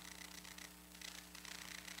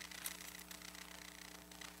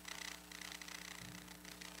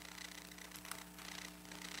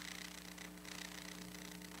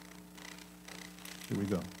 Here we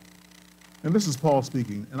go. And this is Paul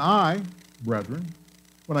speaking. And I, brethren,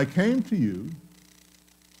 when I came to you,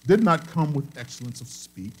 did not come with excellence of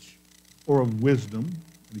speech or of wisdom,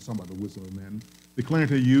 and he's talking about the wisdom of men, declaring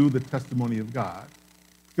to you the testimony of God.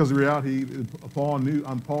 Because in reality, Paul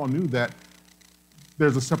knew that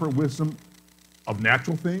there's a separate wisdom of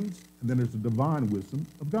natural things, and then there's the divine wisdom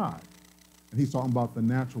of God. And he's talking about the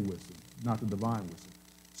natural wisdom, not the divine wisdom.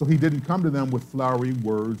 So he didn't come to them with flowery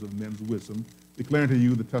words of men's wisdom, declaring to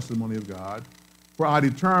you the testimony of God. For I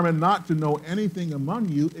determined not to know anything among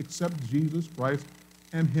you except Jesus Christ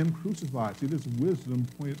and him crucified. See, this wisdom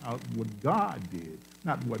pointed out what God did,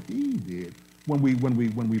 not what he did. When we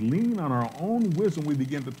lean on our own wisdom, we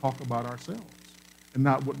begin to talk about ourselves and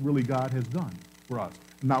not what really God has done for us,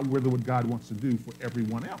 and not whether what God wants to do for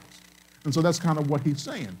everyone else. And so that's kind of what he's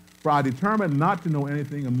saying. For I determined not to know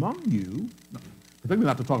anything among you, particularly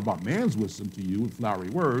not to talk about man's wisdom to you with flowery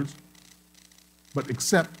words, but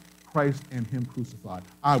except Christ and him crucified.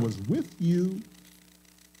 I was with you,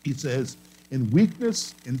 he says, in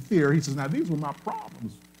weakness, in fear. He says, now these were my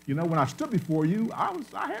problems. You know, when I stood before you, I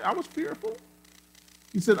was fearful.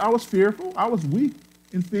 He said, I was fearful, I was weak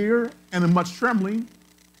in fear and in much trembling,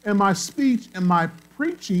 and my speech and my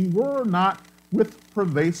preaching were not with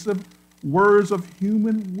pervasive words of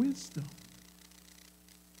human wisdom.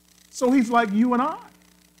 So he's like you and I.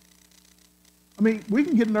 I mean, we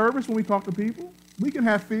can get nervous when we talk to people. We can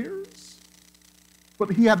have fears.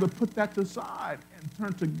 But he had to put that to the side and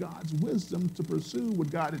turn to God's wisdom to pursue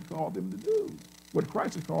what God had called him to do, what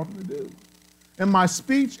Christ had called him to do. And my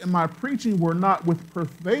speech and my preaching were not with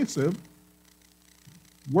pervasive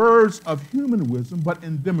words of human wisdom, but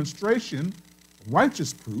in demonstration,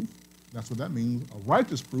 righteous proof, that's what that means, a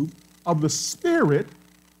righteous proof of the Spirit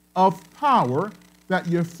of power, that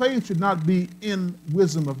your faith should not be in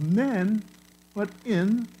wisdom of men, but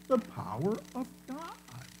in the power of God.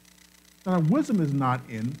 Now, wisdom is not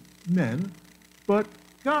in men, but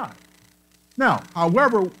God. Now,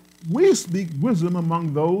 however, we speak wisdom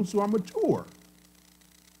among those who are mature,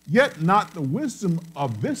 yet not the wisdom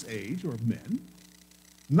of this age, or of men,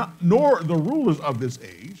 nor the rulers of this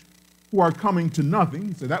age, who are coming to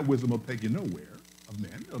nothing. So that wisdom will take you nowhere, of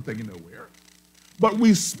men, it'll take you nowhere. But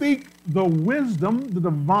we speak the wisdom, the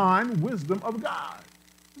divine wisdom of God.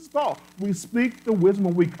 This is Paul. We speak the wisdom.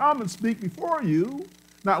 When we come and speak before you,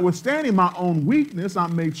 notwithstanding my own weakness,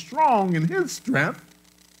 I'm made strong in his strength.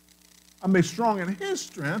 I'm made strong in his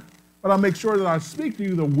strength, but I make sure that I speak to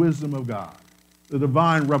you the wisdom of God, the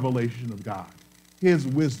divine revelation of God, his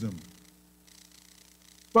wisdom.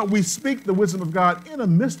 But we speak the wisdom of God in a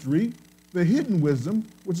mystery, the hidden wisdom,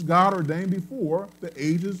 which God ordained before the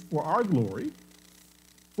ages for our glory,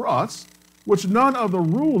 for us, which none of the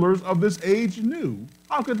rulers of this age knew.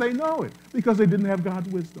 How could they know it? Because they didn't have God's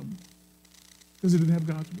wisdom. Because they didn't have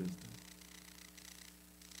God's wisdom.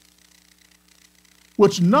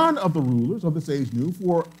 Which none of the rulers of this age knew,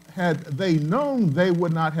 for had they known, they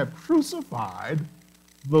would not have crucified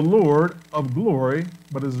the Lord of glory.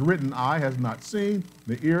 But as written, eye has not seen,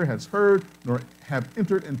 the ear has heard, nor have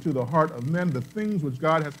entered into the heart of men the things which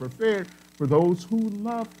God has prepared for those who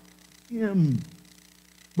love him.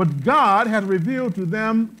 But God has revealed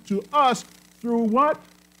to us through what?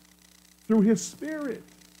 Through his Spirit.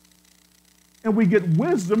 And we get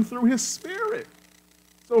wisdom through his Spirit.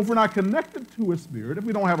 So if we're not connected to His Spirit, if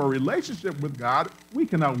we don't have a relationship with God, we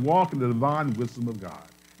cannot walk in the divine wisdom of God,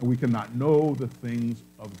 and we cannot know the things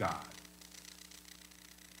of God.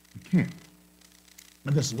 We can't.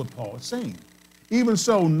 And this is what Paul is saying. Even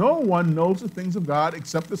so, no one knows the things of God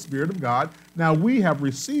except the Spirit of God. Now we have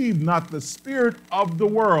received not the spirit of the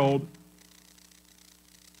world.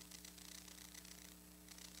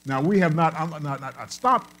 Now we have not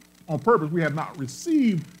stopped on purpose. We have not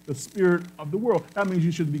received the spirit of the world. That means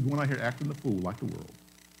you shouldn't be going out here acting the fool like the world.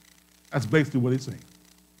 That's basically what he's saying.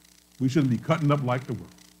 We shouldn't be cutting up like the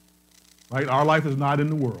world. Right? Our life is not in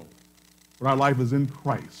the world, but our life is in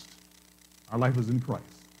Christ. Our life is in Christ.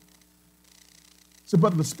 So,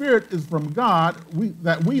 but the Spirit is from God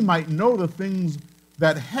that we might know the things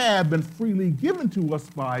that have been freely given to us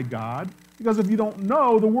by God. Because if you don't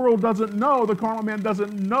know, the world doesn't know, the carnal man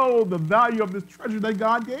doesn't know the value of this treasure that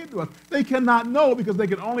God gave to us. They cannot know because they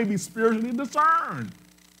can only be spiritually discerned.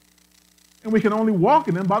 And we can only walk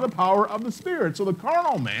in them by the power of the Spirit. So the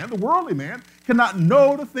carnal man, the worldly man, cannot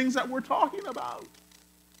know the things that we're talking about.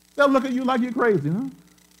 They'll look at you like you're crazy, huh?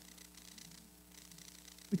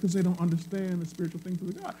 Because they don't understand the spiritual things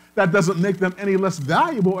of God. That doesn't make them any less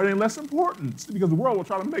valuable or any less important. Because the world will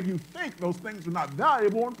try to make you think those things are not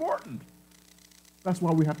valuable or important. That's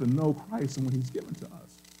why we have to know Christ and what He's given to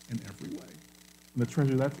us in every way, and the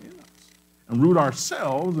treasure that's in us. And root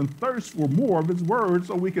ourselves and thirst for more of His word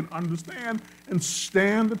so we can understand and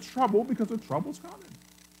stand the trouble, because the trouble's coming.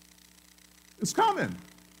 It's coming.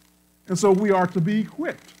 And so we are to be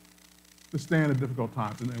equipped to stand in difficult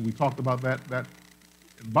times. And we talked about that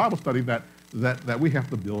in Bible study, that we have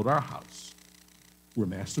to build our house. We're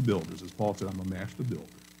master builders. As Paul said, I'm a master builder.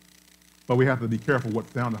 But we have to be careful what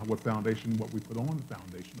foundation, what we put on the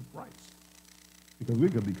foundation of Christ. Because we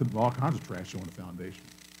could be putting all kinds of trash on the foundation.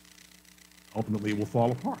 Ultimately, it will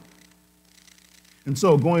fall apart. And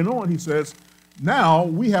so going on, he says, now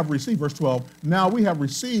we have received, verse 12, now we have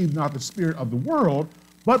received not the spirit of the world,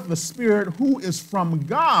 but the Spirit who is from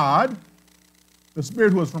God. The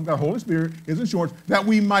Spirit who is from God, Holy Spirit, is in short, that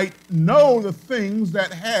we might know the things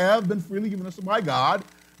that have been freely given us by God.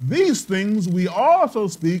 These things we also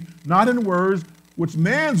speak, not in words which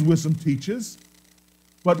man's wisdom teaches,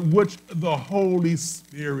 but which the Holy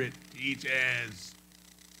Spirit teaches.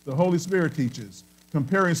 The Holy Spirit teaches,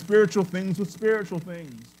 comparing spiritual things with spiritual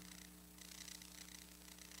things.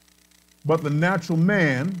 But the natural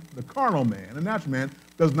man, the carnal man, the natural man,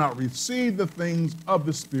 does not receive the things of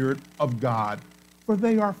the Spirit of God, for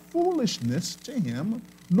they are foolishness to him,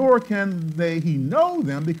 nor can he know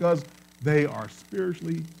them, because they are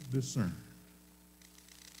spiritually discerned.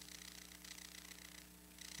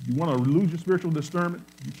 You want to lose your spiritual discernment?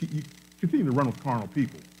 You continue to run with carnal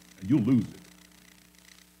people, and you'll lose it.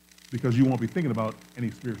 Because you won't be thinking about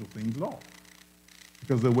any spiritual things at all.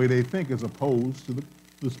 Because the way they think is opposed to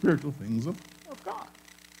the spiritual things of God.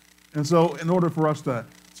 And so in order for us to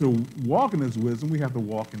walk in His wisdom, we have to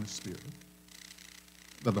walk in the Spirit.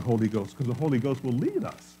 That the Holy Ghost, because the Holy Ghost will lead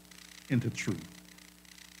us into truth.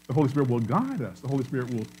 The Holy Spirit will guide us. The Holy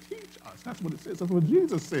Spirit will teach us. That's what it says. That's what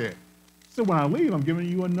Jesus said. He said, when I leave, I'm giving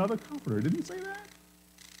you another comforter. Didn't He say that?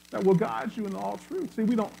 That will guide you in all truth.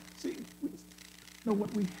 We know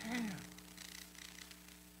what we have.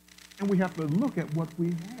 And we have to look at what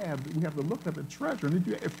we have. We have to look at the treasure. And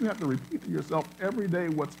if you have to repeat to yourself every day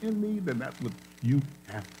what's in me, then that's what you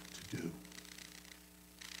have to do.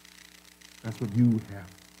 That's what you have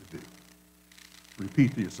to do.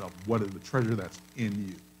 Repeat to yourself what is the treasure that's in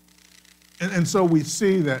you. And so we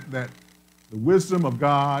see that the wisdom of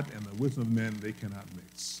God and the wisdom of men, they cannot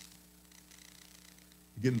mix.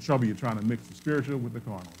 You get in trouble, you're trying to mix the spiritual with the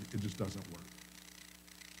carnal. It just doesn't work.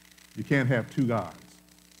 You can't have two gods.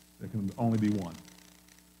 There can only be one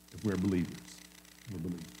if we're believers. We're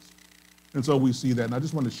believers. And so we see that. And I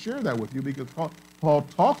just want to share that with you because Paul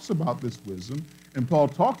talks about this wisdom. And Paul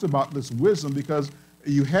talks about this wisdom because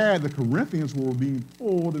you had the Corinthians who were being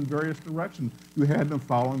pulled in various directions. You had them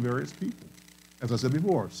following various people. As I said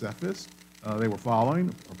before, Cephas, they were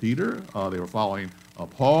following Peter. They were following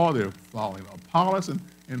Paul. They were following Apollos. And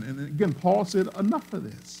again, Paul said, enough of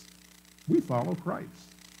this. We follow Christ.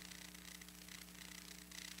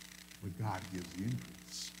 But God gives the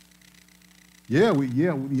increase.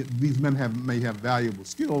 These men may have valuable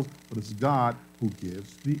skills, but it's God who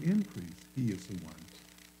gives the increase. He is the one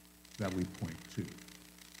that we point to.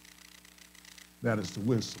 That is the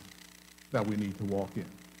wisdom that we need to walk in.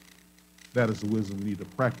 That is the wisdom we need to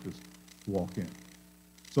practice to walk in.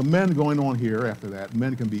 So men going on here after that,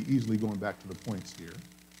 men can be easily going back to the points here.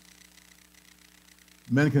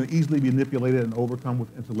 Men can easily be manipulated and overcome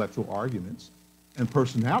with intellectual arguments and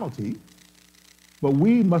personality. But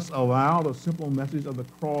we must allow the simple message of the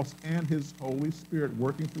cross and his Holy Spirit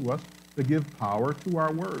working through us to give power to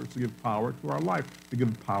our words, to give power to our life, to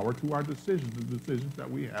give power to our decisions, the decisions that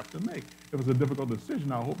we have to make. If it's a difficult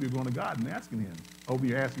decision, I hope you're going to God and asking him. I hope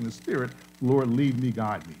you're asking the Spirit, Lord, lead me,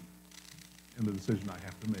 guide me in the decision I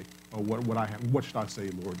have to make, or what should I say,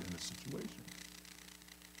 Lord, in this situation?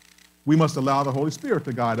 We must allow the Holy Spirit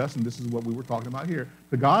to guide us, and this is what we were talking about here,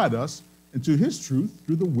 to guide us into his truth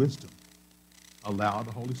through the wisdom. Allow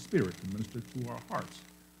the Holy Spirit to minister to our hearts,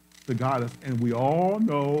 to guide us. And we all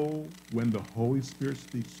know when the Holy Spirit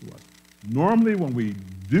speaks to us. Normally, when we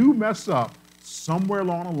do mess up somewhere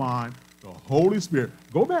along the line, the Holy Spirit,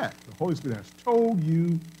 go back. The Holy Spirit has told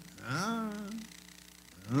you,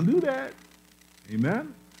 don't do that.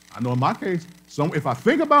 Amen? I know in my case, if I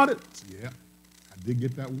think about it, yeah, I did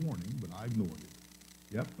get that warning, but I ignored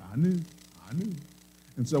it. Yep, I knew.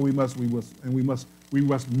 And so we must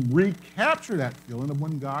recapture that feeling of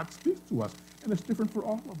when God speaks to us. And it's different for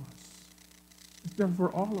all of us. It's different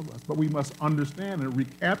for all of us. But we must understand and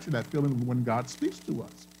recapture that feeling of when God speaks to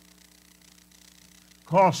us.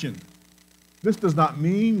 Caution. This does not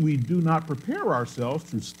mean we do not prepare ourselves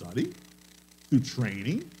through study, through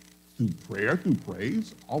training, through prayer, through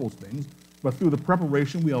praise, all those things. But through the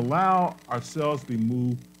preparation, we allow ourselves to be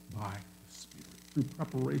moved by the Spirit. Through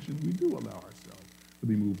preparation, we do allow ourselves to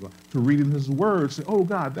be moved by, to reading his word, say, oh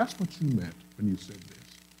God, that's what you meant when you said this.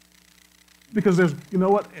 Because there's, you know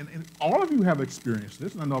what, and all of you have experienced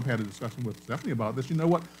this, and I know I've had a discussion with Stephanie about this. You know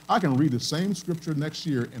what, I can read the same scripture next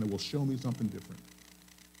year and it will show me something different.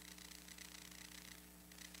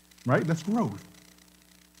 Right? That's growth.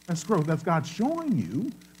 That's growth. That's God showing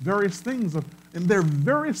you various things, and they're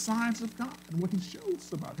various signs of God and what he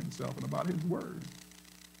shows about himself and about his word.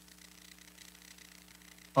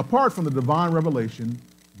 Apart from the divine revelation,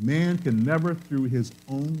 man can never through his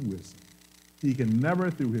own wisdom, he can never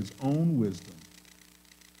through his own wisdom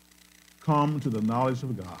come to the knowledge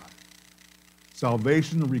of God.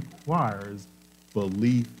 Salvation requires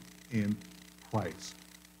belief in Christ,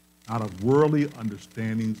 not of worldly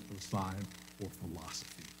understandings of science or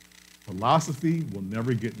philosophy. Philosophy will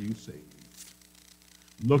never get you saved.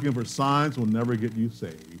 Looking for signs will never get you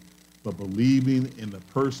saved. But believing in the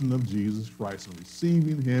person of Jesus Christ and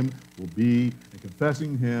receiving him will be, and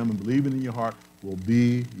confessing him and believing in your heart will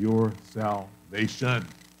be your salvation.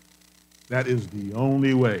 That is the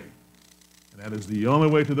only way. And that is the only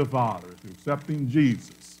way to the Father, through accepting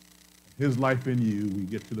Jesus and his life in you. We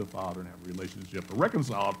get to the Father and have a relationship, a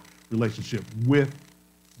reconciled relationship with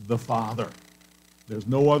the Father. There's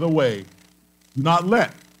no other way. Do not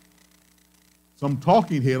let some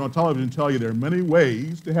talking head on television tell you there are many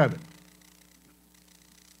ways to heaven.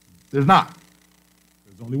 There's not.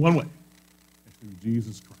 There's only one way. It's through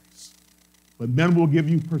Jesus Christ. But men will give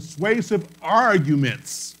you persuasive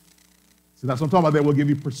arguments. So that's what I'm talking about. They will give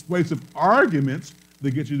you persuasive arguments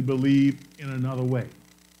that get you to believe in another way.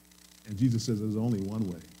 And Jesus says there's only one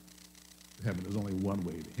way to heaven. There's only one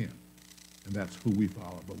way to him. And that's who we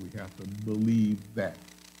follow. But we have to believe that.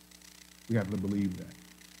 We have to believe that.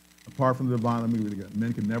 Apart from the divine, let me read it again.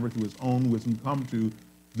 Men can never through his own wisdom come to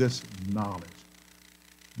this knowledge.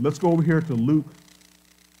 Let's go over here to Luke.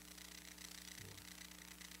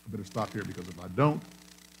 I better stop here because if I don't,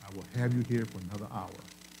 I will have you here for another hour.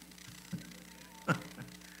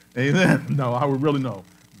 Amen. No, I would really know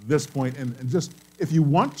this point. And just, if you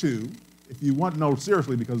want, no,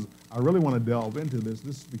 seriously, because I really want to delve into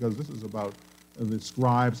this because this is about the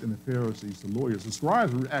scribes and the Pharisees, the lawyers. The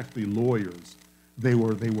scribes were actually lawyers. They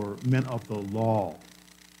were men of the law.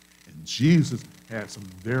 And Jesus had some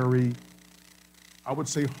very, I would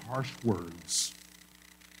say, harsh words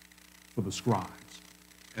for the scribes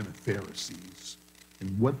and the Pharisees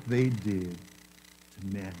and what they did to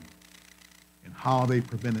men and how they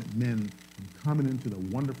prevented men from coming into the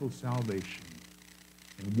wonderful salvation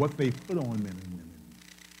and what they put on men and women.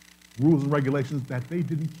 Rules and regulations that they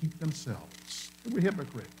didn't keep themselves. They were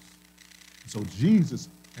hypocrites. So Jesus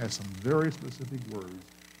has some very specific words.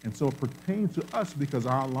 And so it pertains to us because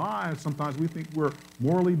our lives, sometimes we think we're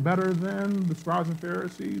morally better than the scribes and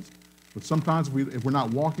Pharisees, but sometimes if we're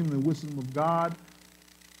not walking in the wisdom of God,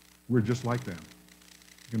 we're just like them.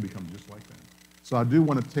 We can become just like them. So I do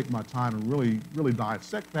want to take my time and really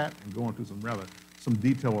dissect that and go into some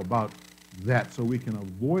detail about that so we can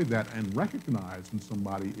avoid that and recognize when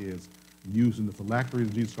somebody is using the phylacteries,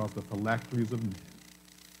 Jesus calls the phylacteries of men,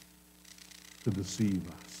 to deceive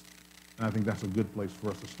us. And I think that's a good place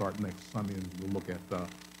for us to start next Sunday, and we'll look at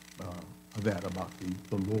that about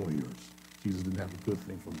the lawyers. Jesus didn't have a good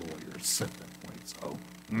thing for lawyers at that point. So,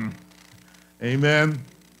 amen.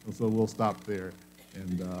 And so we'll stop there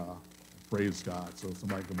and Praise God. So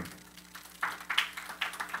somebody come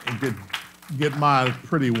and get my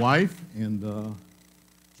pretty wife and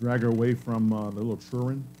drag her away from the little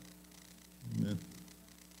children. Amen.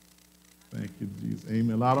 Thank you, Jesus.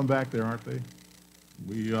 Amen. A lot of them back there, aren't they?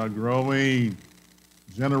 We are growing.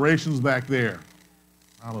 Generations back there.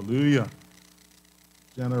 Hallelujah.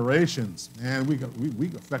 Generations. Man, we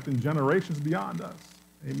affecting generations beyond us.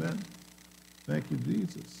 Amen. Thank you,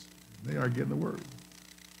 Jesus. They are getting the word.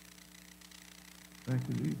 Thank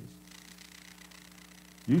you, Jesus.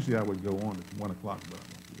 Usually I would go on at 1 o'clock, but I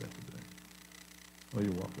won't do that today. Oh,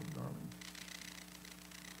 you're welcome, darling.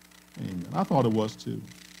 Amen. I thought it was too.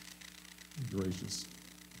 Gracious.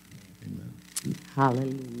 Amen.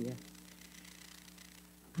 Hallelujah.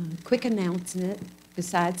 Quick announcement.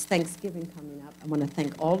 Besides Thanksgiving coming up, I want to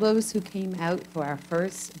thank all those who came out for our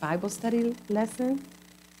first Bible study lesson.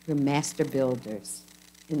 We're master builders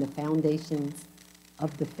in the foundations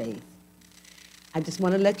of the faith. I just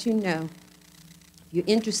want to let you know, if you're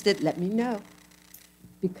interested, let me know,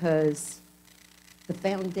 because the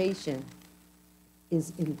foundation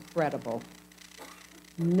is incredible.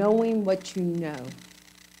 Knowing what you know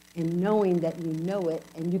and knowing that you know it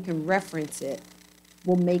and you can reference it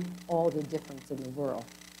will make all the difference in the world.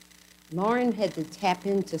 Lauren had to tap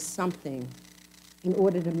into something in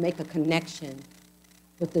order to make a connection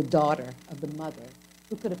with the daughter of the mother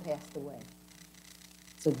who could have passed away.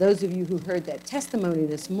 So those of you who heard that testimony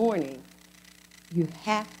this morning, you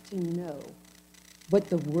have to know what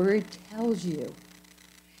the Word tells you.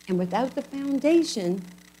 And without the foundation,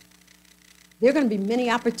 there are going to be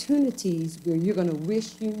many opportunities where you're going to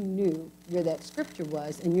wish you knew where that scripture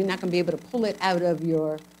was, and you're not going to be able to pull it out of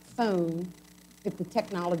your phone if the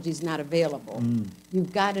technology is not available.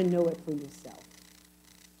 You've got to know it for yourself.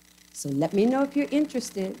 So let me know if you're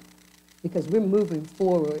interested, because we're moving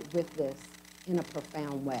forward with this in a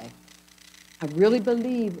profound way. I really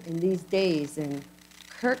believe in these days, and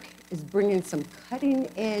Kirk is bringing some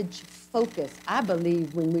cutting-edge focus. I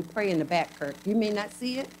believe when we pray in the back, Kirk, you may not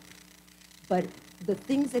see it, but the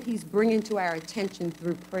things that he's bringing to our attention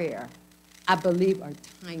through prayer, I believe are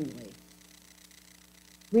timely.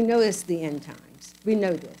 We know it's the end times. We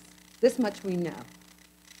know this. This much we know.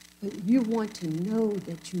 But you want to know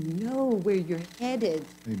that you know where you're headed.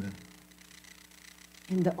 Amen.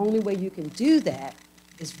 And the only way you can do that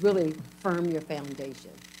is really firm your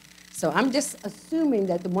foundation. So I'm just assuming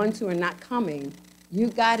that the ones who are not coming, you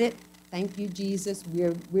got it. Thank you, Jesus.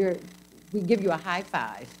 We give you a high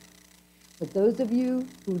five. But those of you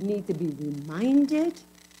who need to be reminded,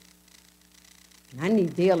 and I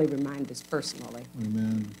need daily reminders personally,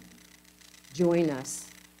 Amen. join us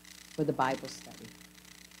for the Bible study.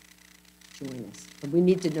 Join us. But we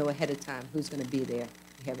need to know ahead of time who's going to be there.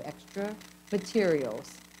 We have extra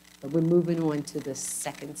materials, but we're moving on to the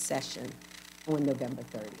second session on November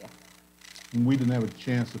 30th. And we didn't have a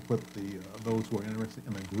chance to put those who are interested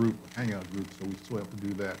in a group, a hangout group, so we still have to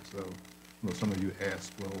do that. So, you know, some of you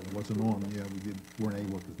asked, well, what's it on? Yeah, weren't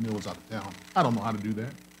able because Neil was out of town. I don't know how to do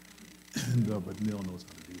that, but Neil knows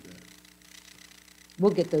how to do that.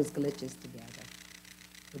 We'll get those glitches together,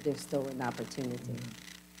 but there's still an opportunity.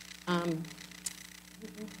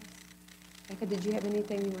 Becca, did you have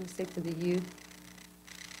anything you want to say to the youth?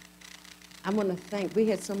 I want to thank, we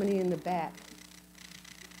had so many in the back,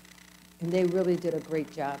 and they really did a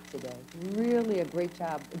great job today. Really a great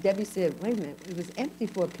job. Debbie said, wait a minute, it was empty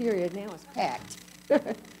for a period, now it's packed.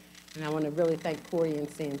 And I want to really thank Corey and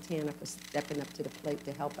Santana for stepping up to the plate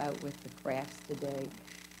to help out with the crafts today.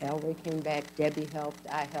 Elray came back, Debbie helped,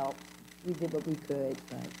 I helped. We did what we could,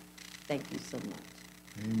 but thank you so much.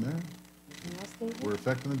 Amen. Anything else, David? We're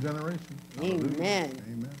affecting a generation. Amen.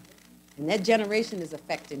 Amen. And that generation is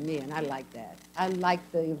affecting me, and I like that. I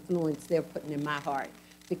like the influence they're putting in my heart,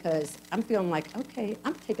 because I'm feeling like, okay,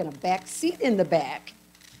 I'm taking a back seat in the back.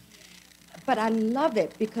 But I love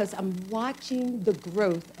it because I'm watching the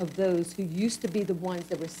growth of those who used to be the ones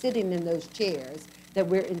that were sitting in those chairs that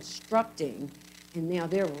we're instructing, and now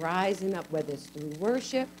they're rising up, whether it's through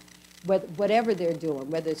worship, whatever they're doing,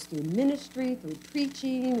 whether it's through ministry, through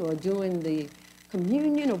preaching, or doing the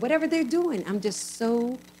communion, or whatever they're doing. I'm just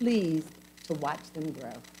so pleased to watch them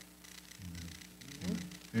grow. Amen.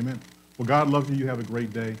 Amen. Well, God loves you. You have a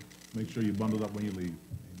great day. Make sure you bundle up when you leave.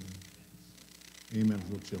 Amen. Amen. It's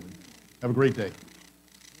a little chilly. Have a great day.